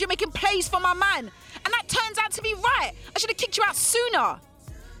kicked you out because you're making plays for my man. And that turns out to be right. I should have kicked you out sooner.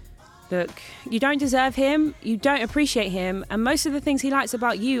 Look, you don't deserve him, you don't appreciate him, and most of the things he likes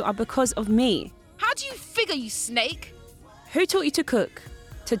about you are because of me. How do you figure, you snake? Who taught you to cook,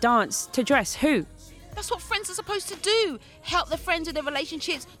 to dance, to dress? Who? That's what friends are supposed to do. Help their friends with their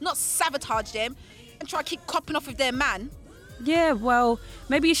relationships, not sabotage them and try to keep copping off with their man. Yeah, well,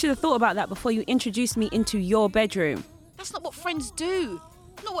 maybe you should have thought about that before you introduced me into your bedroom. That's not what friends do.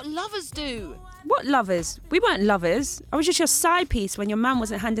 Not what lovers do. What lovers? We weren't lovers. I was just your side piece when your man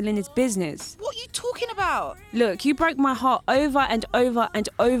wasn't handling his business. What are you talking about? Look, you broke my heart over and over and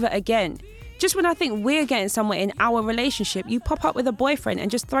over again. Just when I think we're getting somewhere in our relationship, you pop up with a boyfriend and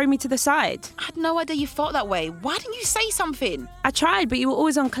just throw me to the side. I had no idea you felt that way. Why didn't you say something? I tried, but you were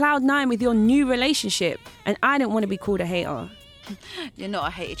always on cloud nine with your new relationship, and I didn't want to be called a hater. You're not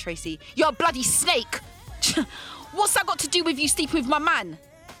a hater, Tracy. You're a bloody snake. What's that got to do with you sleeping with my man?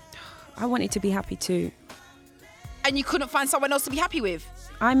 I wanted to be happy too. And you couldn't find someone else to be happy with?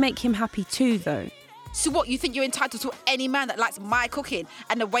 I make him happy too, though. So what, you think you're entitled to any man that likes my cooking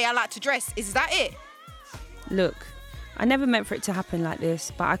and the way I like to dress? Is that it? Look, I never meant for it to happen like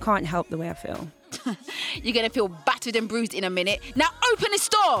this, but I can't help the way I feel. You're going to feel battered and bruised in a minute. Now open this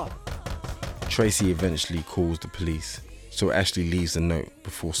door! Tracy eventually calls the police, so Ashley leaves a note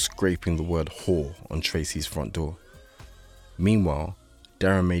before scraping the word whore on Tracy's front door. Meanwhile,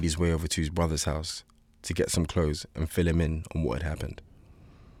 Darren made his way over to his brother's house to get some clothes and fill him in on what had happened.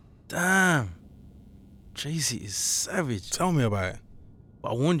 Damn. Tracy is savage. Tell me about it.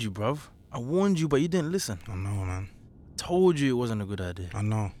 But I warned you, bruv. I warned you, but you didn't listen. I know, man. Told you it wasn't a good idea. I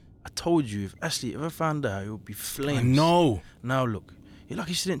know. I told you if Ashley ever found out, it would be flames. I know. Now look, you're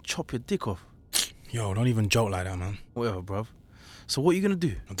lucky she didn't chop your dick off. Yo, don't even joke like that, man. Whatever, bruv. So what are you gonna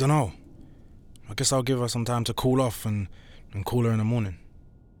do? I don't know. I guess I'll give her some time to cool off and call her in the morning.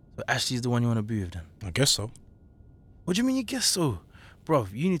 So Ashley's the one you wanna be with then? I guess so. What do you mean you guess so? Bruv,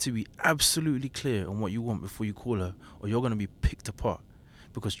 you need to be absolutely clear on what you want before you call her, or you're gonna be picked apart.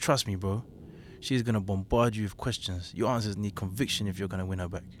 Because trust me, bro, she's gonna bombard you with questions. Your answers need conviction if you're gonna win her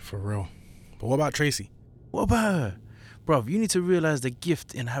back. For real. But what about Tracy? What about her? Bruv, you need to realize the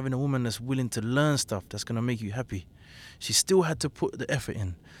gift in having a woman that's willing to learn stuff that's gonna make you happy. She still had to put the effort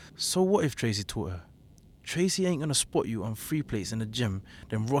in. So what if Tracy taught her? Tracy ain't gonna spot you on 3 plates in the gym,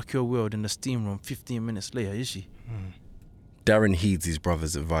 then rock your world in the steam room 15 minutes later, is she? Darren heeds his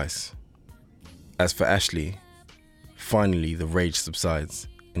brother's advice. As for Ashley, finally the rage subsides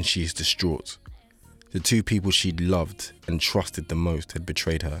and she is distraught. The two people she'd loved and trusted the most had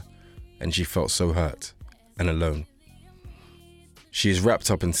betrayed her, and she felt so hurt and alone. She is wrapped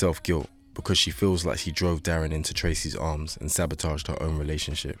up in self-guilt because she feels like she drove Darren into Tracy's arms and sabotaged her own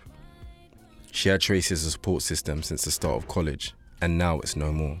relationship. She had Tracy as a support system since the start of college, and now it's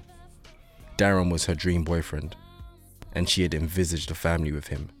no more. Darren was her dream boyfriend, and she had envisaged a family with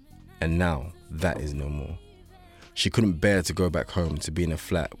him, and now that is no more. She couldn't bear to go back home to be in a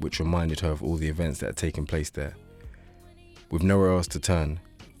flat which reminded her of all the events that had taken place there. With nowhere else to turn,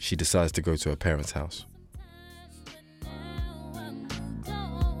 she decides to go to her parents' house.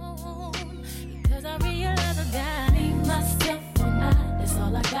 Cause I realize I gotta be myself and that's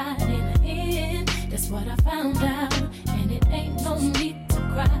all I got in the end. That's what I found out, and it ain't no need to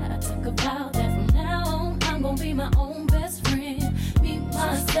cry. I took a vow that from now on I'm gonna be my own best friend. Be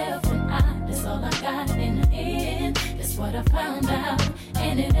myself and that's all I got in the end. That's what I found out,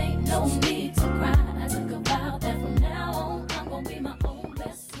 and it ain't no need to cry. I took a vow that from now on I'm gonna be my own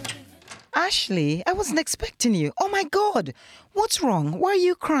best friend. Ashley, I wasn't expecting you. Oh my God. What's wrong? Why are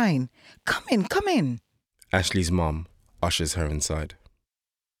you crying? Come in, come in. Ashley's mum ushers her inside.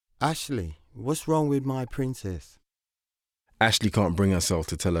 Ashley, what's wrong with my princess? Ashley can't bring herself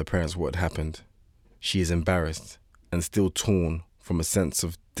to tell her parents what had happened. She is embarrassed and still torn from a sense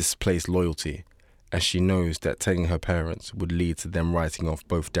of displaced loyalty, as she knows that telling her parents would lead to them writing off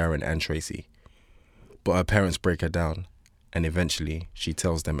both Darren and Tracy. But her parents break her down, and eventually she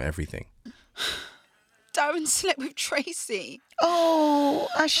tells them everything. Darren slept with Tracy. Oh,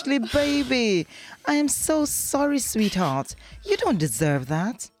 Ashley, baby. I am so sorry, sweetheart. You don't deserve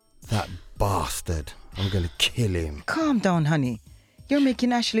that. That bastard. I'm gonna kill him. Calm down, honey. You're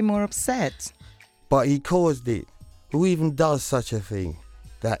making Ashley more upset. But he caused it. Who even does such a thing?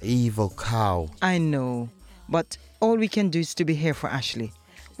 That evil cow. I know, but all we can do is to be here for Ashley.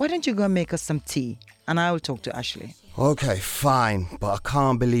 Why don't you go and make us some tea, and I will talk to Ashley. Okay, fine, but I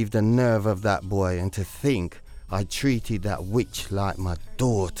can't believe the nerve of that boy, and to think I treated that witch like my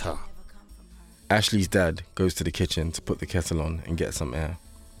daughter. Ashley's dad goes to the kitchen to put the kettle on and get some air.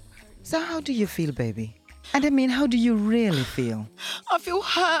 So how do you feel, baby? And I mean, how do you really feel? I feel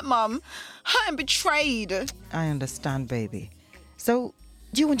hurt, Mum. Hurt and betrayed. I understand, baby. So,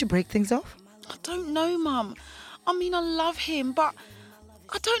 do you want to break things off? I don't know, Mum. I mean, I love him, but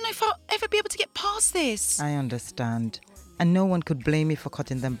I don't know if I'll ever be able to get past this. I understand. And no one could blame me for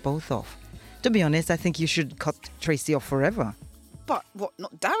cutting them both off. To be honest, I think you should cut Tracy off forever. But what,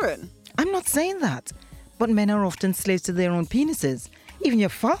 not Darren? I'm not saying that. But men are often slaves to their own penises. Even your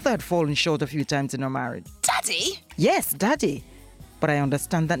father had fallen short a few times in our marriage. Daddy? Yes, Daddy. But I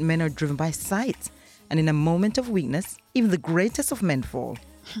understand that men are driven by sight. And in a moment of weakness, even the greatest of men fall.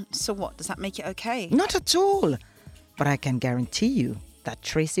 So what, does that make it okay? Not at all. But I can guarantee you that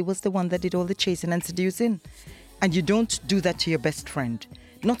Tracy was the one that did all the chasing and seducing. And you don't do that to your best friend.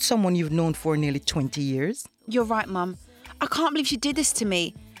 Not someone you've known for nearly 20 years. You're right, Mum. I can't believe she did this to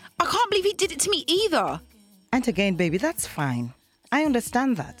me. I can't believe he did it to me either. And again, baby, that's fine. I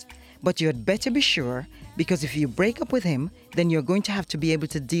understand that. But you had better be sure, because if you break up with him, then you're going to have to be able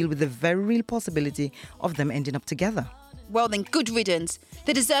to deal with the very real possibility of them ending up together. Well then, good riddance.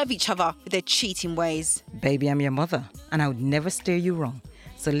 They deserve each other with their cheating ways. Baby, I'm your mother, and I would never steer you wrong.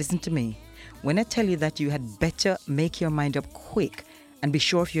 So listen to me. When I tell you that, you had better make your mind up quick and be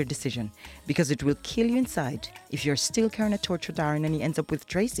sure of your decision, because it will kill you inside if you're still carrying a torch for Darren and he ends up with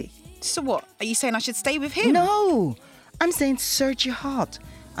Tracy. So what, are you saying I should stay with him? No! I'm saying search your heart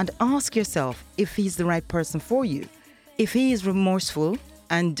and ask yourself if he's the right person for you, if he is remorseful,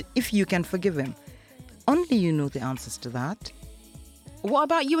 and if you can forgive him. Only you know the answers to that. What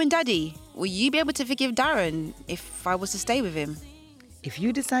about you and Daddy? Will you be able to forgive Darren if I was to stay with him? If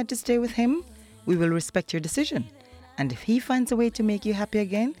you decide to stay with him, we will respect your decision. And if he finds a way to make you happy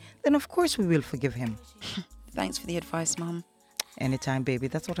again, then of course we will forgive him. Thanks for the advice, Mum. Anytime, baby.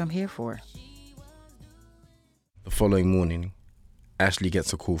 That's what I'm here for. The following morning, Ashley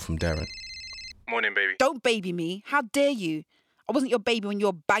gets a call from Darren. Morning, baby. Don't baby me. How dare you? I wasn't your baby when you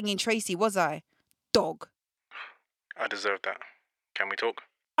were banging Tracy, was I? Dog. I deserve that. Can we talk?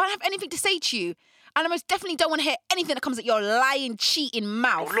 I don't have anything to say to you. And I most definitely don't want to hear anything that comes at your lying, cheating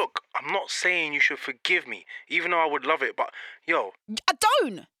mouth. Oh, look, I'm not saying you should forgive me, even though I would love it, but, yo... I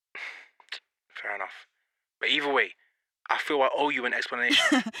don't! Fair enough. But either way, I feel I owe you an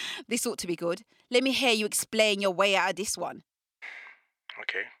explanation. This ought to be good. Let me hear you explain your way out of this one.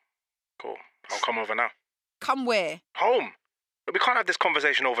 Okay, cool. I'll come over now. Come where? Home. But we can't have this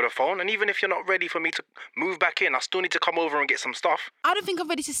conversation over the phone, and even if you're not ready for me to move back in, I still need to come over and get some stuff. I don't think I'm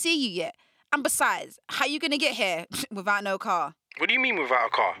ready to see you yet. And besides, how you gonna get here without no car? What do you mean without a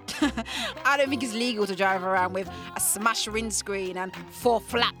car? I don't think it's legal to drive around with a smashed windscreen and 4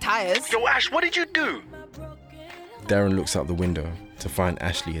 flat tires. Yo, Ash, what did you do? Darren looks out the window to find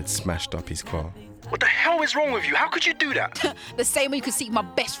Ashley had smashed up his car. What the hell is wrong with you? How could you do that? The same way you could see my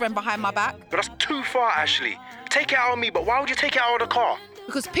best friend behind my back. But that's too far, Ashley. Take it out of me, but why would you take it out of the car?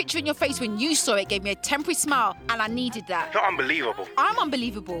 Because picturing your face when you saw it gave me a temporary smile, and I needed that. You're unbelievable. I'm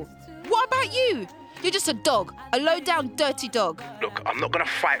unbelievable. What about you? You're just a dog, a low-down, dirty dog. Look, I'm not going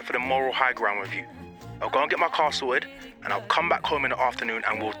to fight for the moral high ground with you. I'll go and get my car sorted, and I'll come back home in the afternoon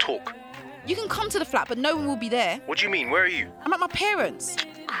and we'll talk. You can come to the flat, but no one will be there. What do you mean? Where are you? I'm at my parents'.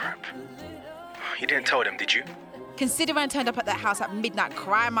 Crap. You didn't tell them, did you? Considering I turned up at their house at midnight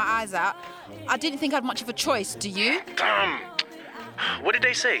crying my eyes out, I didn't think I had much of a choice, do you? Damn. What did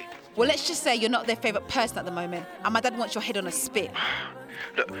they say? Well, let's just say you're not their favourite person at the moment, and my dad wants your head on a spit.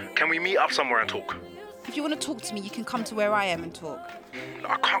 Look, can we meet up somewhere and talk? If you want to talk to me, you can come to where I am and talk. Look,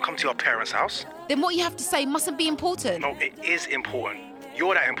 I can't come to your parents' house. Then what you have to say mustn't be important. No, it is important.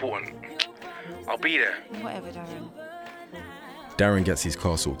 You're that important. I'll be there. Whatever, Darren. Darren gets his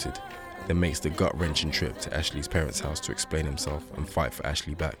car sorted, then makes the gut-wrenching trip to Ashley's parents' house to explain himself and fight for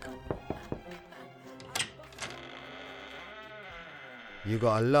Ashley back. You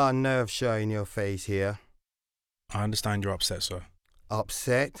got a lot of nerve showing your face here. I understand you're upset, sir.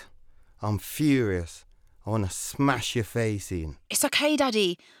 Upset? I'm furious. I want to smash your face in. It's okay,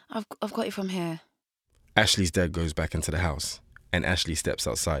 Daddy. I've got it from here. Ashley's dad goes back into the house, and Ashley steps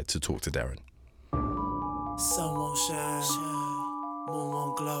outside to talk to Darren. Sun won't shine, moon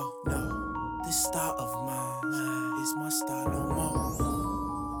won't glow. No, this style of mine is my style no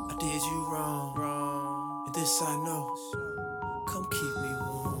more. I did you wrong, and this I know. Come keep me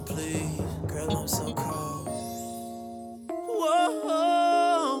warm, please. Girl, I'm so cold. Whoa.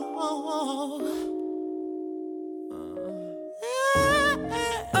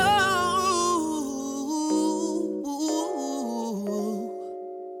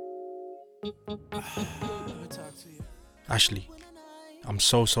 Ashley, I'm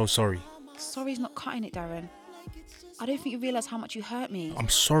so sorry. Sorry's not cutting it, Darren. I don't think you realise how much you hurt me. I'm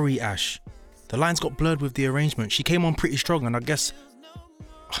sorry, Ash. The lines got blurred with the arrangement. She came on pretty strong, and I guess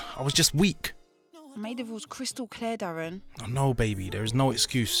I was just weak. I made the rules crystal clear, Darren. Oh, no, baby, there is no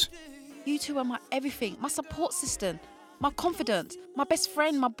excuse. You two are my everything, my support system, my confidant, my best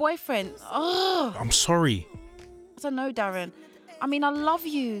friend, my boyfriend. Oh, I'm sorry. I don't know, Darren. I mean, I love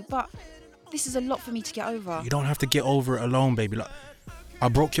you, but this is a lot for me to get over. You don't have to get over it alone, baby. Like, I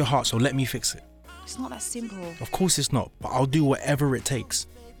broke your heart, so let me fix it. It's not that simple. Of course it's not, but I'll do whatever it takes.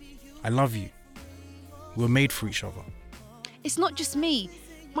 I love you. We're made for each other. It's not just me.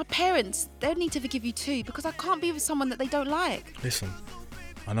 My parents, they'll need to forgive you too, because I can't be with someone that they don't like. Listen,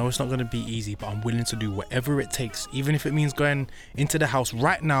 I know it's not going to be easy, but I'm willing to do whatever it takes, even if it means going into the house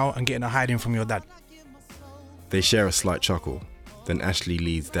right now and getting a hiding from your dad. They share a slight chuckle, then Ashley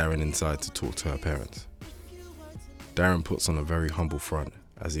leads Darren inside to talk to her parents. Darren puts on a very humble front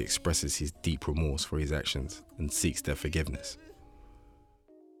as he expresses his deep remorse for his actions and seeks their forgiveness.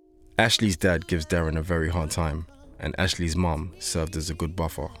 Ashley's dad gives Darren a very hard time, and Ashley's mum served as a good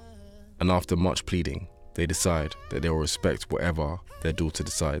buffer. And after much pleading, they decide that they will respect whatever their daughter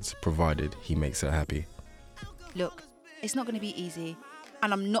decides, provided he makes her happy. Look, it's not going to be easy,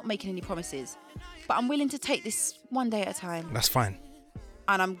 and I'm not making any promises, but I'm willing to take this one day at a time. That's fine.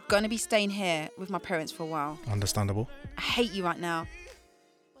 And I'm going to be staying here with my parents for a while. Understandable. I hate you right now,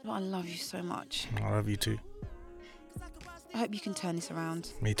 but I love you so much. I love you too. I hope you can turn this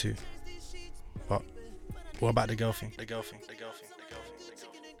around. Me too. But what about the girl thing?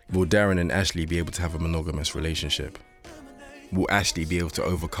 Will Darren and Ashley be able to have a monogamous relationship? Will Ashley be able to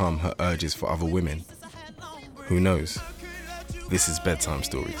overcome her urges for other women? Who knows? This is Bedtime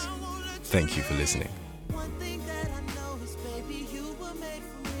Stories. Thank you for listening.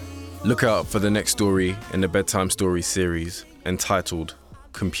 Look out for the next story in the Bedtime Stories series entitled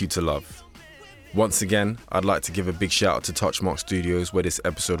Computer Love. Once again, I'd like to give a big shout out to Touchmark Studios where this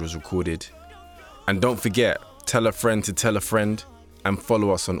episode was recorded. And don't forget, tell a friend to tell a friend and follow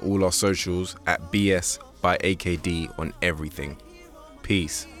us on all our socials at BS by AKD on everything.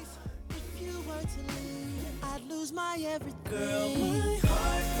 Peace.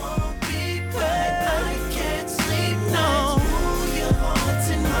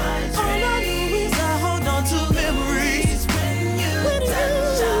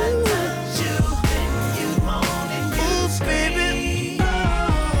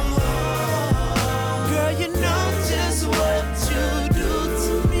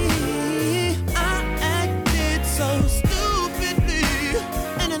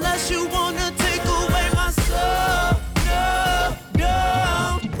 You wanna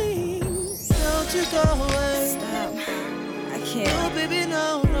can't. Oh, baby,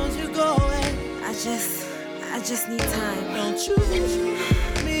 no, don't you go away. I just need time. Don't you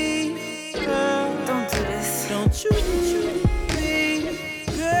me, girl. Don't do this. Don't you me,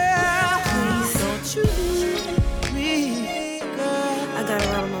 girl. Please. Don't you me, girl. I got it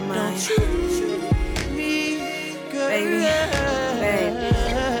all on my mind. Don't you me, girl. Baby.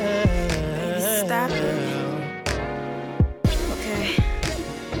 Stop it. Okay.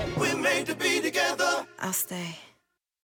 We're made to be together. I'll stay.